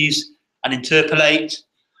vertices, and interpolate.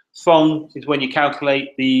 Phong is when you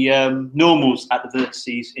calculate the normals at the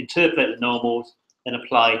vertices, interpolate the normals, then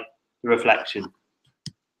apply the reflection.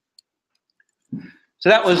 So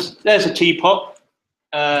there's a teapot,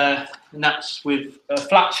 and that's with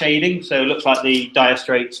flat shading, so it looks like the Dire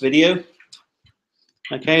Straits video.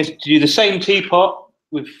 Okay, so to do the same teapot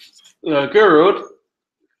with Gouraud.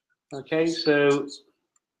 Okay, so as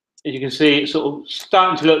you can see, it's sort of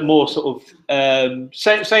starting to look more sort of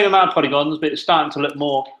same amount of polygons, but it's starting to look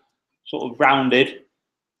more sort of rounded.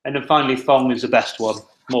 And then finally, Phong is the best one,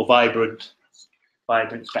 more vibrant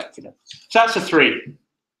specular. So that's the 3: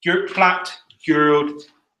 flat, Gouraud,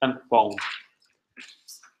 and Phong.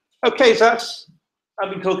 Okay, so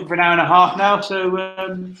I've been talking for an hour and a half now. So I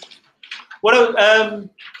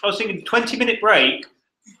was thinking 20-minute break.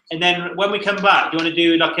 And then when we come back, do you want to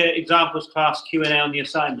do like an examples class Q&A on the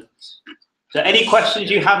assignments? So any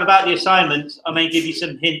questions you have about the assignments, I may give you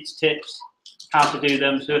some hints, tips how to do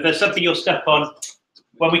them. So if there's something you're stuck on,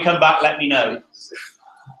 when we come back, let me know.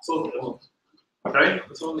 Sorry?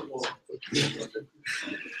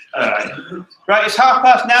 Alright. Right, it's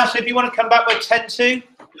past now, so if you want to come back by 10 to,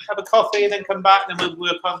 have a coffee and then come back, and then we'll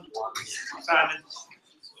work on assignments.